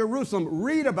 went to Jerusalem.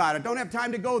 Read about it. Don't have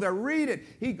time to go there. Read it.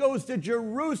 He goes to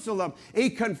Jerusalem. He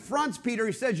confronts Peter.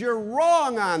 He says, you're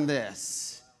wrong on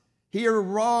this. You're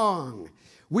wrong.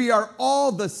 We are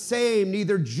all the same,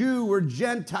 neither Jew or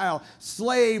Gentile,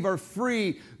 slave or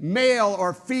free, male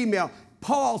or female.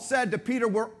 Paul said to Peter,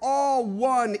 we're all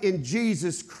one in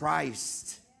Jesus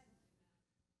Christ.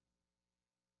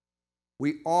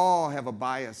 We all have a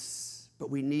bias,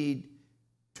 but we need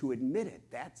to admit it.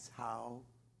 That's how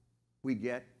we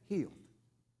get healed.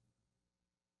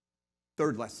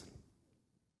 Third lesson.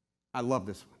 I love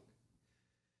this one.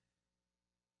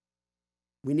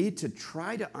 We need to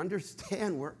try to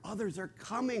understand where others are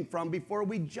coming from before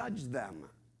we judge them.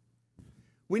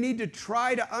 We need to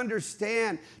try to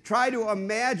understand, try to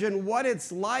imagine what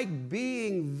it's like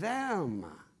being them.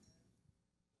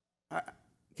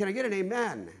 Can I get an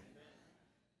amen?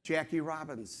 Jackie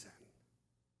Robinson,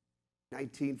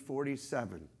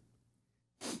 1947.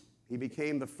 He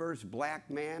became the first black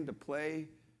man to play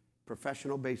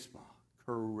professional baseball.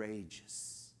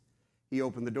 Courageous. He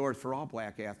opened the doors for all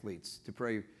black athletes to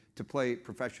play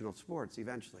professional sports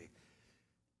eventually.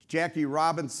 Jackie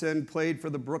Robinson played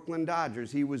for the Brooklyn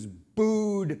Dodgers. He was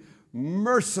booed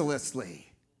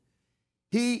mercilessly.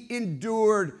 He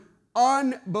endured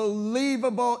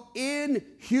unbelievable,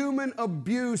 inhuman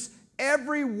abuse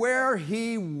everywhere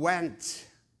he went.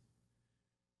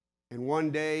 And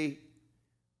one day,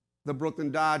 the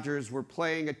Brooklyn Dodgers were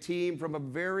playing a team from a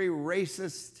very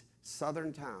racist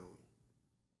southern town.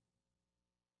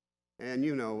 And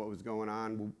you know what was going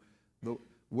on. The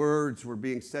words were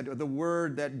being said. The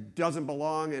word that doesn't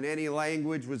belong in any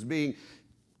language was being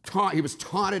taunted. He was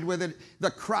taunted with it. The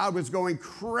crowd was going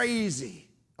crazy,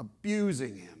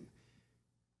 abusing him.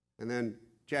 And then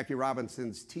Jackie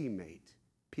Robinson's teammate,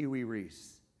 Pee Wee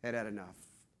Reese, had had enough.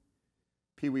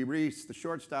 Pee Wee Reese, the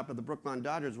shortstop of the Brooklyn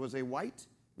Dodgers, was a white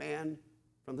man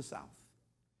from the South.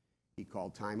 He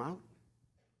called timeout.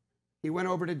 He went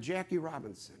over to Jackie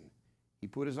Robinson. He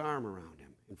put his arm around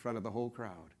him in front of the whole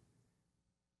crowd.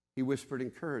 He whispered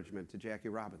encouragement to Jackie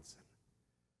Robinson.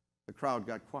 The crowd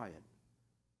got quiet.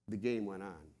 The game went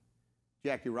on.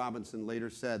 Jackie Robinson later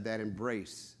said that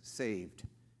embrace saved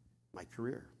my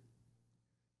career.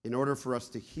 In order for us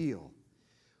to heal,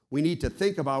 we need to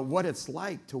think about what it's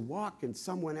like to walk in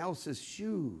someone else's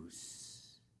shoes.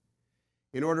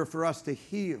 In order for us to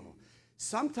heal,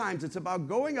 sometimes it's about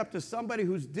going up to somebody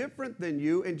who's different than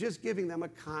you and just giving them a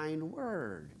kind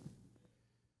word.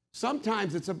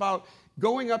 Sometimes it's about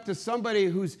going up to somebody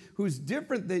who's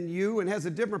different than you and has a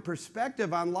different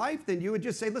perspective on life than you and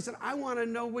just say, listen, I want to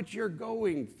know what you're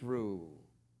going through.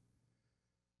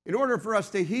 In order for us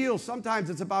to heal, sometimes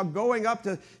it's about going up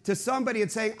to somebody and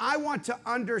saying, I want to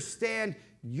understand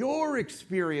your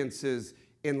experiences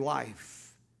in life.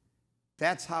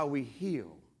 That's how we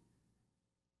heal.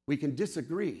 We can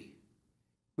disagree.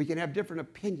 We can have different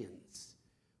opinions.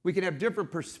 We can have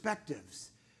different perspectives.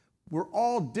 We're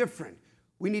all different.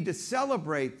 We need to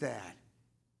celebrate that.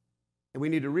 And we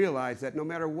need to realize that no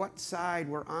matter what side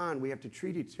we're on, we have to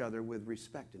treat each other with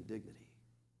respect and dignity.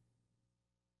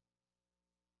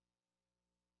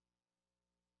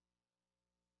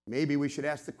 Maybe we should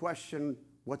ask the question,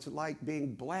 what's it like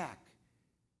being black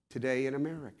today in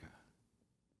America?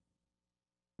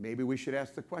 Maybe we should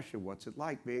ask the question, what's it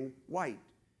like being white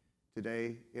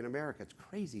today in America? It's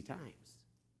crazy times.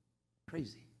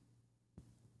 Crazy.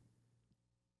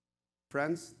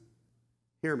 Friends,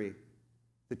 hear me.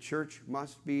 The church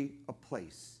must be a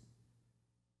place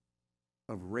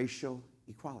of racial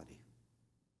equality.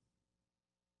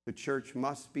 The church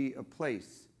must be a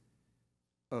place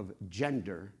of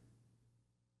gender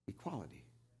equality.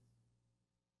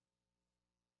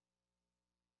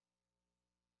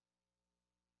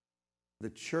 The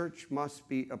church must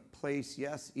be a place,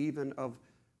 yes, even of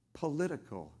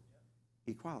political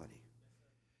equality.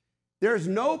 There's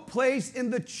no place in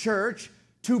the church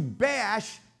to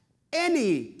bash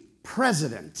any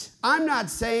president. I'm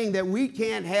not saying that we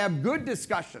can't have good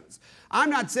discussions. I'm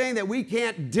not saying that we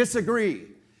can't disagree.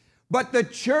 But the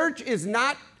church is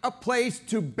not a place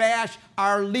to bash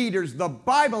our leaders. The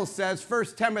Bible says, 1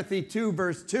 Timothy 2,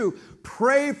 verse 2,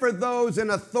 pray for those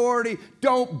in authority.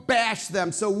 Don't bash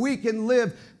them so we can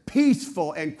live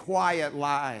peaceful and quiet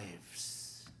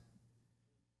lives.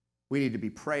 We need to be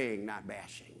praying, not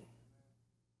bashing.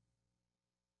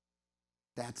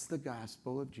 That's the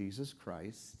gospel of Jesus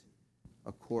Christ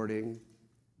according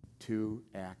to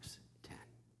Acts 10.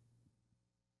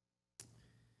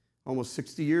 Almost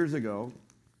 60 years ago,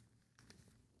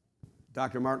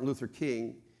 Dr. Martin Luther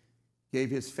King gave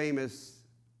his famous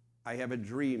I Have a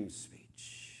Dream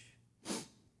speech.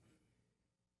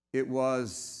 It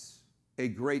was a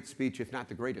great speech, if not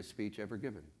the greatest speech ever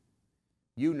given.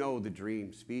 You know the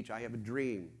dream speech. I have a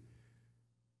dream.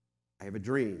 I have a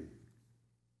dream.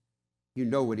 You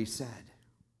know what he said.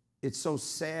 It's so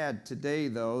sad today,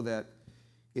 though, that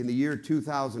in the year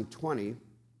 2020,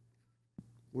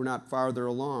 we're not farther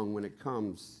along when it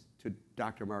comes to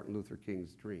Dr. Martin Luther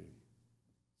King's dream.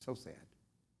 So sad.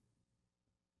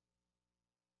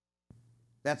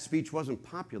 That speech wasn't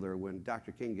popular when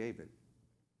Dr. King gave it.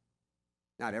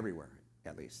 Not everywhere,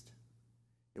 at least.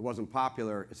 It wasn't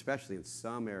popular, especially in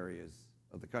some areas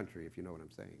of the country, if you know what I'm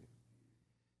saying.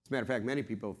 As a matter of fact, many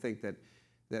people think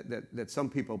that some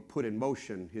people put in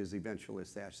motion his eventual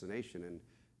assassination in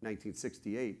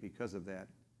 1968 because of that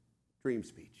dream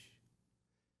speech.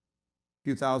 A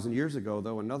few thousand years ago,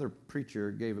 though, another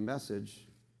preacher gave a message.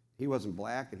 He wasn't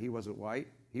black and he wasn't white.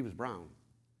 He was brown.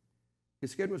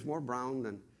 His skin was more brown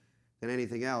than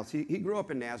anything else. He grew up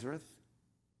in Nazareth.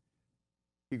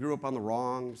 He grew up on the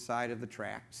wrong side of the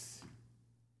tracks.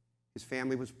 His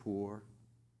family was poor.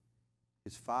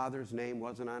 His father's name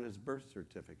wasn't on his birth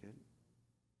certificate.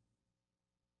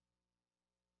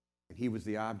 And he was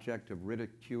the object of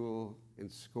ridicule and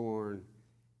scorn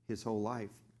his whole life.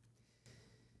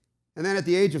 And then at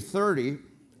the age of 30,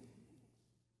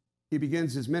 he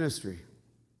begins his ministry.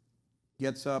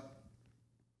 Gets up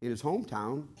in his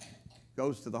hometown,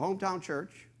 goes to the hometown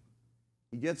church.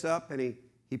 He gets up and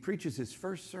he preaches his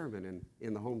first sermon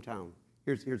in the hometown.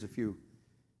 Here's a few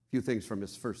things from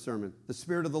his first sermon. The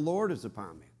Spirit of the Lord is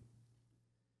upon me.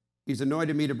 He's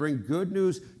anointed me to bring good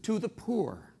news to the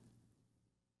poor.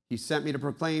 He sent me to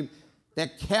proclaim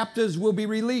that captives will be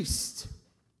released,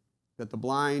 that the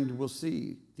blind will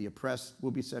see, the oppressed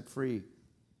will be set free,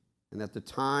 and that the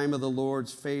time of the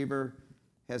Lord's favor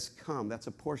has come. That's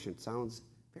a portion. It sounds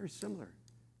very similar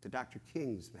to Dr.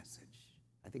 King's message.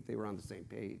 I think they were on the same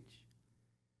page.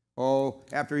 Oh,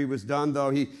 after he was done, though,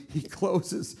 he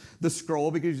closes the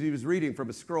scroll because he was reading from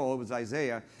a scroll. It was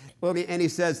Isaiah. And he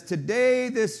says, today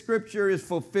this scripture is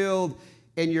fulfilled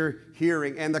in your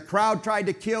hearing. And the crowd tried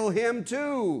to kill him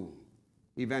too.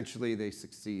 Eventually they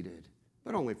succeeded,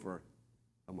 but only for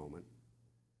a moment.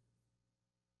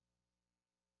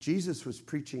 Jesus was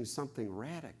preaching something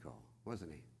radical,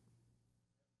 wasn't he?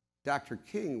 Dr.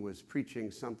 King was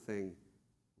preaching something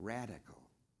radical.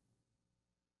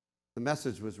 The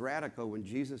message was radical when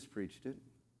Jesus preached it.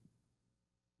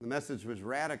 The message was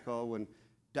radical when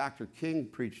Dr. King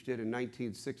preached it in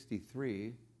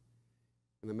 1963.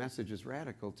 And the message is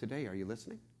radical today. Are you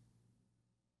listening?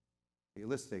 Are you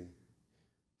listening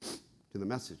to the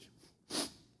message?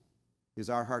 Is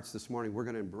our hearts this morning, we're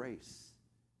going to embrace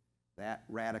that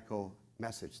radical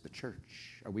message, the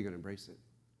church. Are we going to embrace it?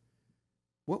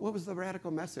 What was the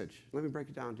radical message? Let me break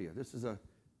it down to you. This is a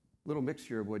little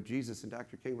mixture of what Jesus and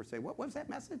Dr. King were saying. What was that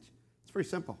message? It's very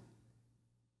simple.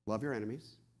 Love your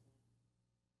enemies.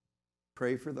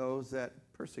 Pray for those that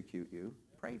persecute you.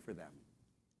 Pray for them.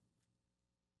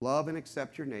 Love and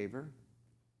accept your neighbor,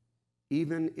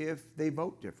 even if they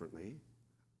vote differently,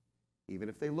 even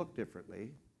if they look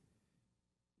differently,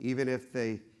 even if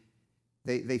they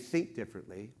think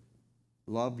differently.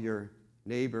 Love your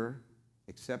neighbor,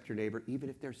 accept your neighbor, even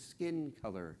if their skin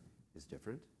color is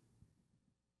different.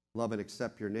 Love and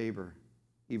accept your neighbor,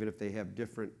 even if they have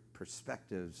different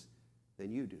perspectives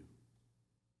than you do.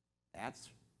 That's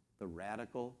the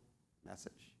radical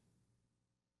message.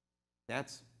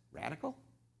 That's radical?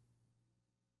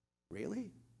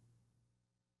 Really?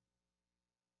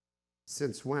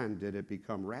 Since when did it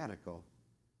become radical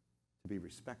to be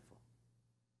respectful?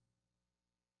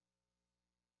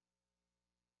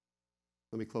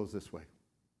 Let me close this way.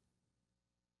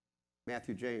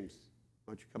 Matthew James,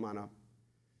 why don't you come on up?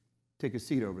 Take a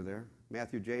seat over there.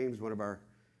 Matthew James, one of our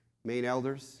main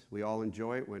elders. We all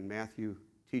enjoy it when Matthew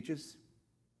teaches.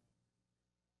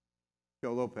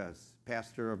 Joe Lopez,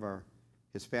 pastor of our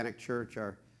Hispanic church,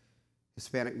 our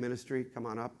Hispanic ministry. Come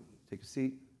on up. Take a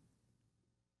seat.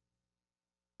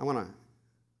 I want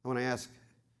to ask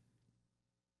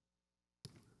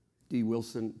Dee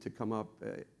Wilson to come up.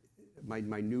 my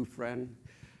new friend.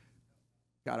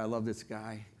 God, I love this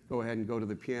guy. Go ahead and go to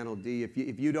the piano, D.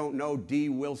 If you don't know D.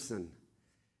 Wilson,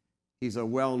 he's a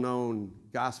well-known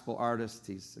gospel artist.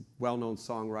 He's a well-known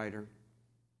songwriter,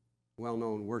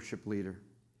 well-known worship leader.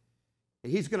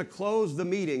 And he's going to close the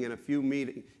meeting in a few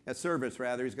service.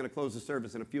 He's going to close the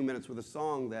service in a few minutes with a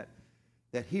song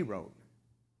that he wrote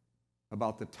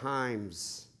about the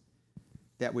times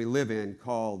that we live in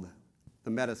called The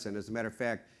Medicine. As a matter of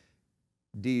fact,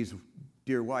 Dee's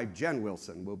dear wife, Jen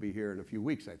Wilson, will be here in a few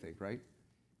weeks, I think, right?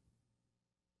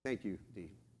 Thank you,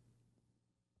 Dee.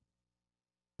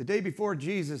 The day before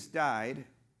Jesus died,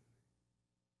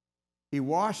 he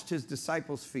washed his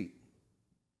disciples' feet.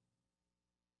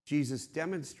 Jesus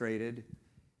demonstrated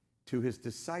to his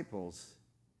disciples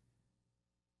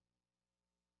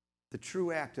the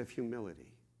true act of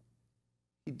humility.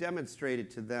 He demonstrated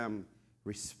to them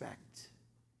respect.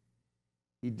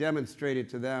 He demonstrated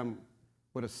to them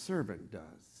what a servant does.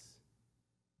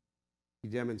 He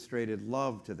demonstrated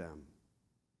love to them.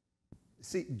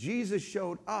 See, Jesus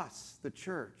showed us, the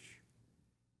church,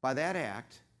 by that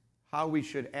act, how we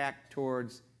should act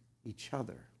towards each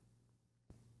other.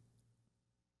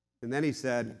 And then he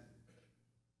said,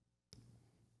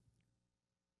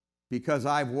 because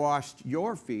I've washed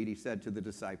your feet, he said to the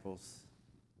disciples,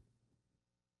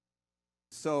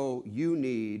 so you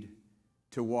need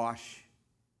to wash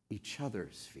each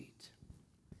other's feet.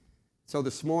 So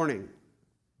this morning,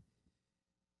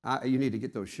 you need to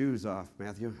get those shoes off,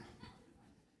 Matthew,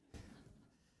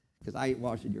 because I ain't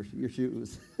washing your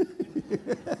shoes. Let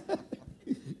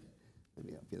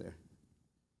me help you there.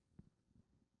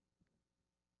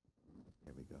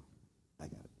 There we go. I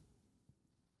got it.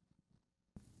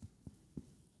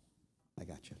 I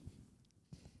got you.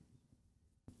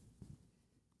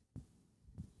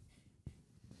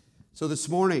 So this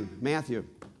morning, Matthew,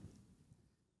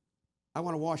 I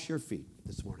want to wash your feet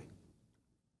this morning.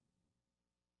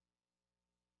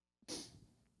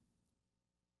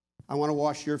 I want to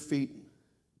wash your feet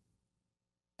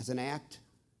as an act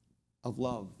of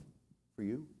love for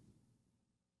you,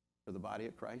 for the body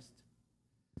of Christ.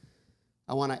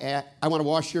 I want to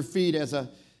wash your feet as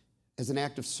an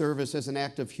act of service, as an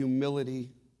act of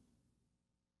humility,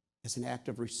 as an act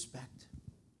of respect.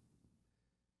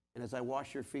 And as I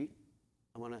wash your feet,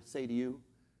 I want to say to you,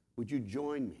 would you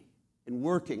join me in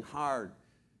working hard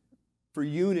for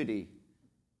unity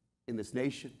in this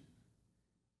nation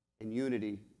and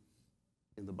unity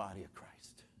in the body of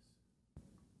Christ?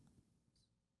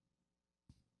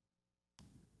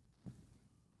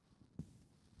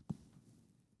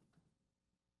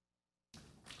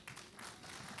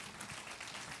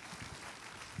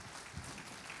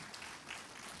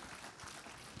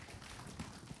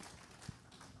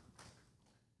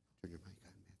 Turn your mic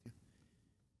on, Matthew.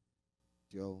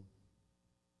 Joe,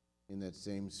 in that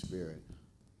same spirit,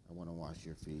 I want to wash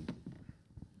your feet.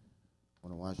 I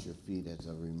want to wash your feet as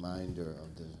a reminder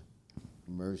of the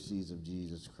mercies of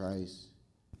Jesus Christ,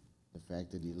 the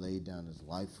fact that he laid down his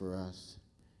life for us,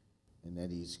 and that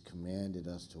he's commanded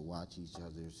us to watch each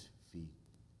other's feet.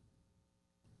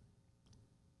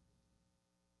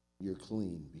 You're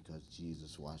clean because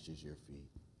Jesus washes your feet.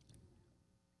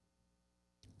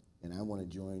 And I want to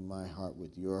join my heart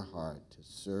with your heart to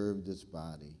serve this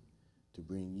body, to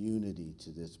bring unity to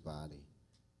this body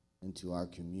and to our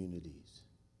communities.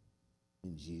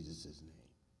 In Jesus' name.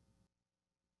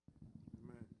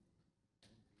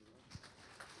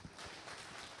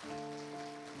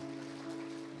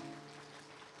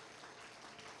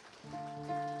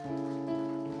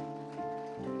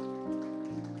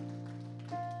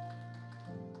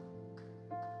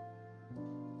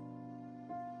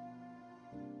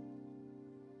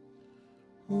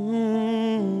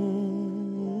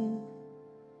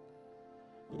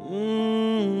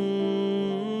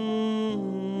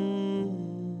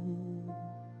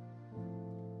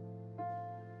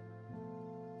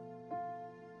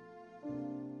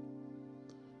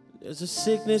 There's a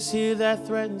sickness here that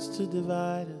threatens to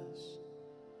divide us,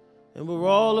 and we're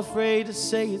all afraid to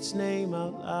say its name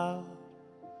out loud.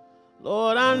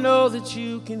 Lord, I know that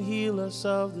you can heal us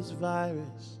of this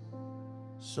virus,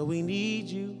 so we need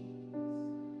you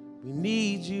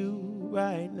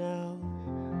right now.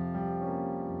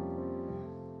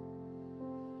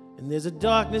 And there's a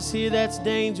darkness here that's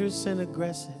dangerous and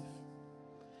aggressive.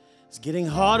 It's getting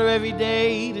harder every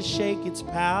day to shake its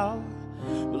power.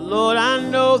 But Lord, I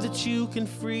know that you can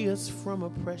free us from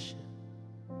oppression.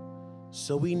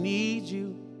 So we need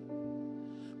you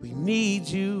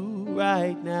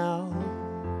right now.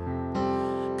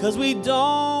 'Cause we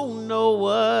don't know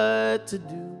what to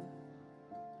do.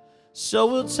 So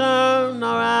we'll turn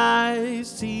our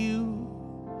eyes to you.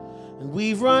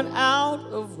 we've run out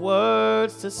of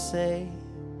words to say.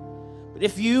 But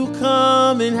if you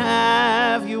come and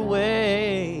have your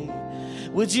way,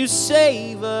 would you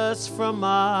save us from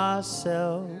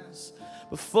ourselves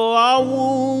before our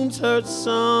wounds hurt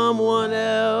someone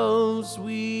else?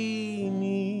 We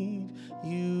need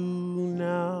you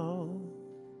now.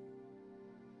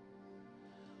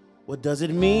 What does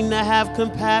it mean to have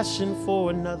compassion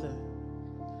for another?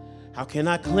 How can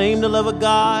I claim the love of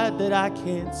God that I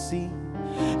can't see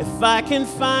if I can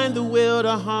find the will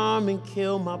to harm and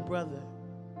kill my brother?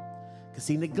 'Cause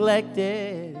he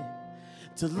neglected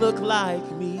to look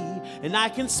like me. And I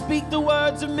can speak the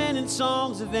words of men and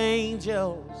songs of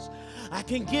angels. I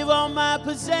can give all my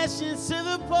possessions to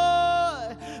the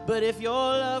poor. But if your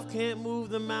love can't move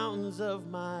the mountains of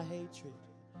my hatred,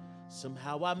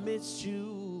 somehow I missed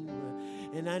you,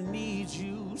 and I need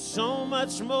you so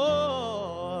much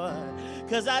more.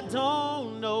 'Cause I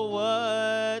don't know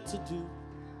what to do,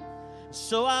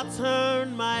 so I'll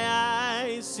turn my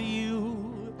eyes to you.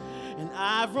 And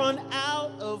I've run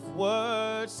out of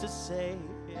words to say,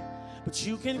 but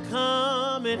you can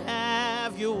come and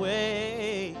have your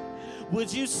way.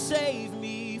 Would you save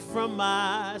me from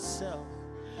myself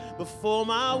before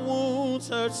my wounds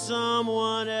hurt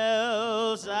someone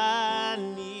else? I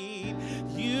need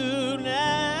you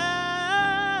now.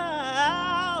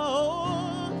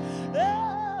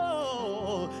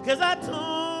 Oh, 'cause I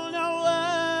don't know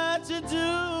what to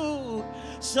do,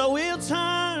 so we'll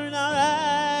turn our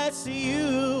eyes to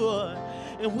you.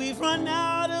 And we've run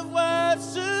out of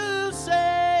words to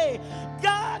say.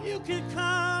 God, you can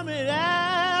come and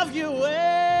have your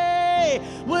way.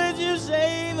 Would you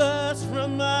save us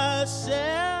from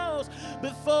ourselves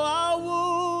before our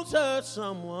wounds hurt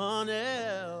someone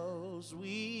else?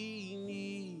 We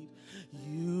need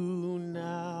you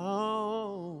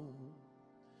now.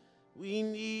 We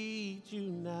need you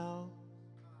now.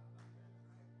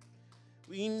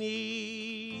 We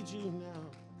need you now.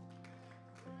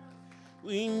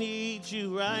 We need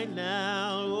you right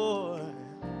now, Lord.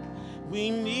 We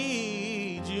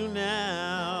need you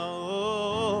now.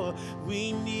 Oh,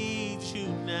 we need you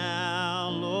now,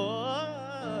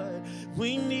 Lord.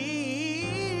 We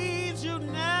need you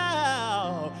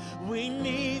now. We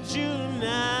need you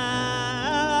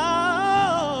now.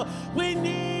 We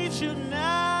need you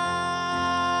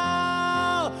now.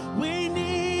 We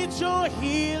need your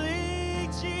healing,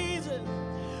 Jesus.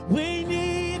 We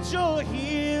need your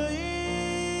healing.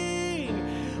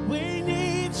 We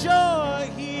need your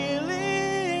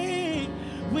healing.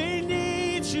 We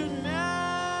need you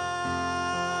now.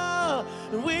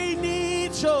 We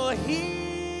need your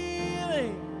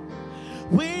healing.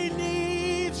 We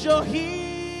need your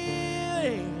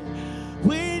healing.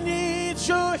 We need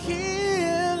your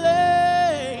healing.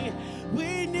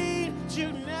 We need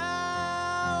you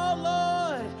now,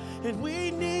 Lord. And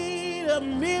we need a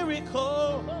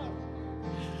miracle.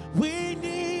 We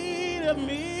need a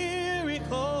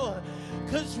miracle,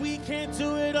 'cause we can't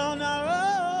do it on our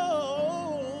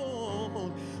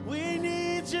own. We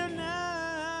need you now.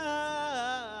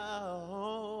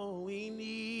 We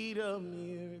need a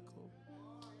miracle.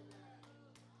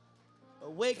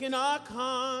 Awaken our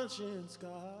conscience,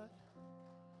 God.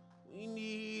 We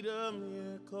need a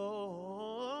miracle.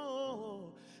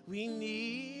 We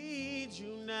need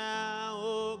you now,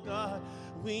 oh God.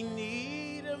 We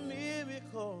need a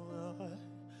miracle, Lord.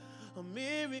 A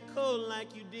miracle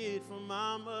like you did for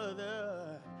my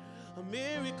mother. A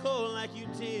miracle like you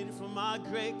did for my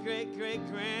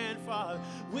great-great-great-grandfather.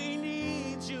 We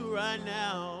need you right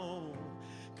now.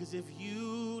 'Cause if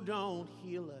you don't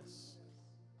heal us,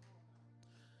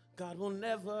 God will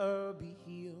never be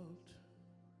healed.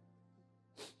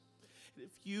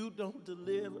 If you don't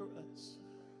deliver us,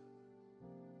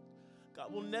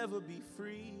 God will never be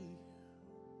free.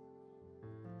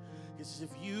 Because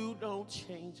if you don't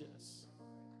change us,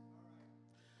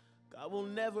 God will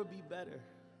never be better.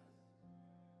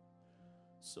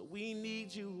 So we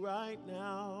need you right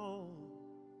now.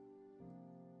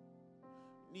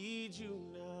 Need you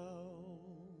now.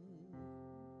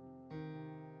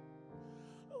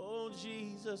 Oh,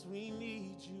 Jesus, we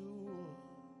need you.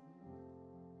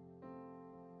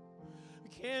 We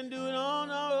can't do it on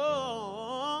our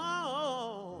own.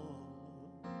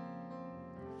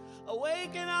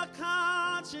 Awaken our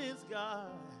conscience,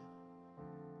 God.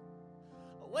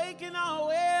 Awaken our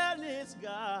awareness,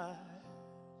 God.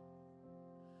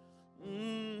 We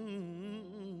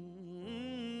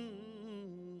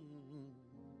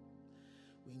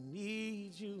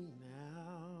need you now.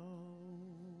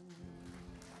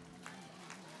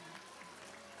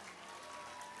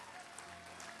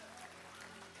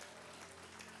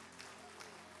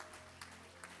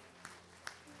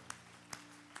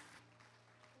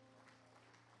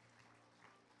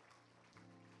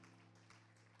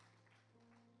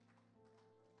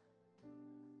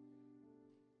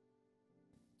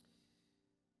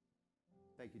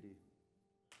 Thank you, Dee.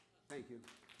 Thank you.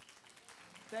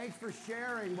 Thanks for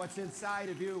sharing what's inside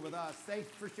of you with us.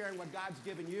 Thanks for sharing what God's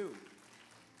given you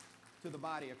to the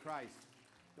body of Christ.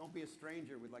 Don't be a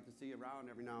stranger. We'd like to see you around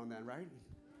every now and then, right?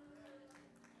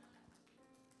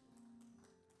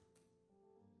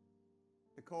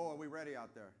 Nicole, are we ready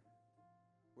out there?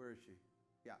 Where is she?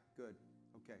 Yeah, good.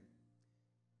 Okay.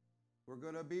 We're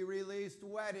going to be released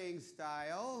wedding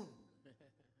style.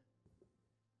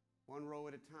 One row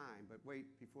at a time. But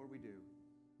wait, before we do,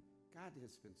 God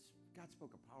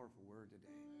spoke a powerful word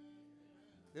today.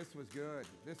 This was good.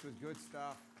 This was good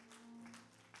stuff.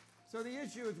 So the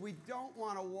issue is we don't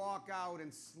want to walk out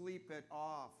and sleep it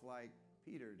off like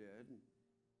Peter did.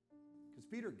 Because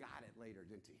Peter got it later,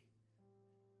 didn't he?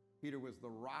 Peter was the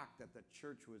rock that the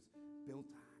church was built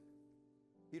on.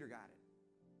 Peter got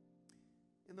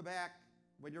it. In the back,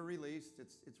 when you're released,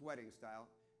 it's wedding style.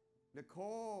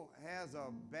 Nicole has a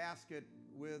basket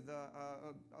with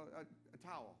a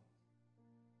towel.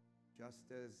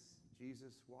 Just as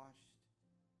Jesus washed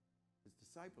his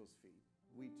disciples' feet,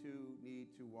 we too need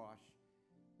to wash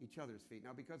each other's feet.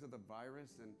 Now, because of the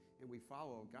virus and we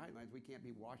follow guidelines, we can't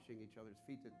be washing each other's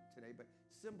feet today, but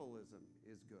symbolism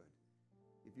is good.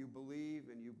 If you believe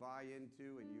and you buy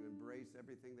into and you embrace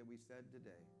everything that we said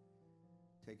today,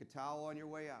 take a towel on your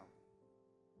way out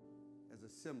as a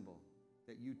symbol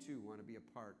that you too want to be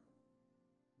a part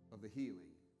of the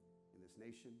healing in this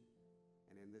nation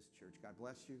and in this church. God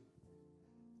bless you.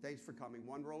 Thanks for coming,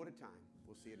 one row at a time.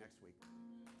 We'll see you next week.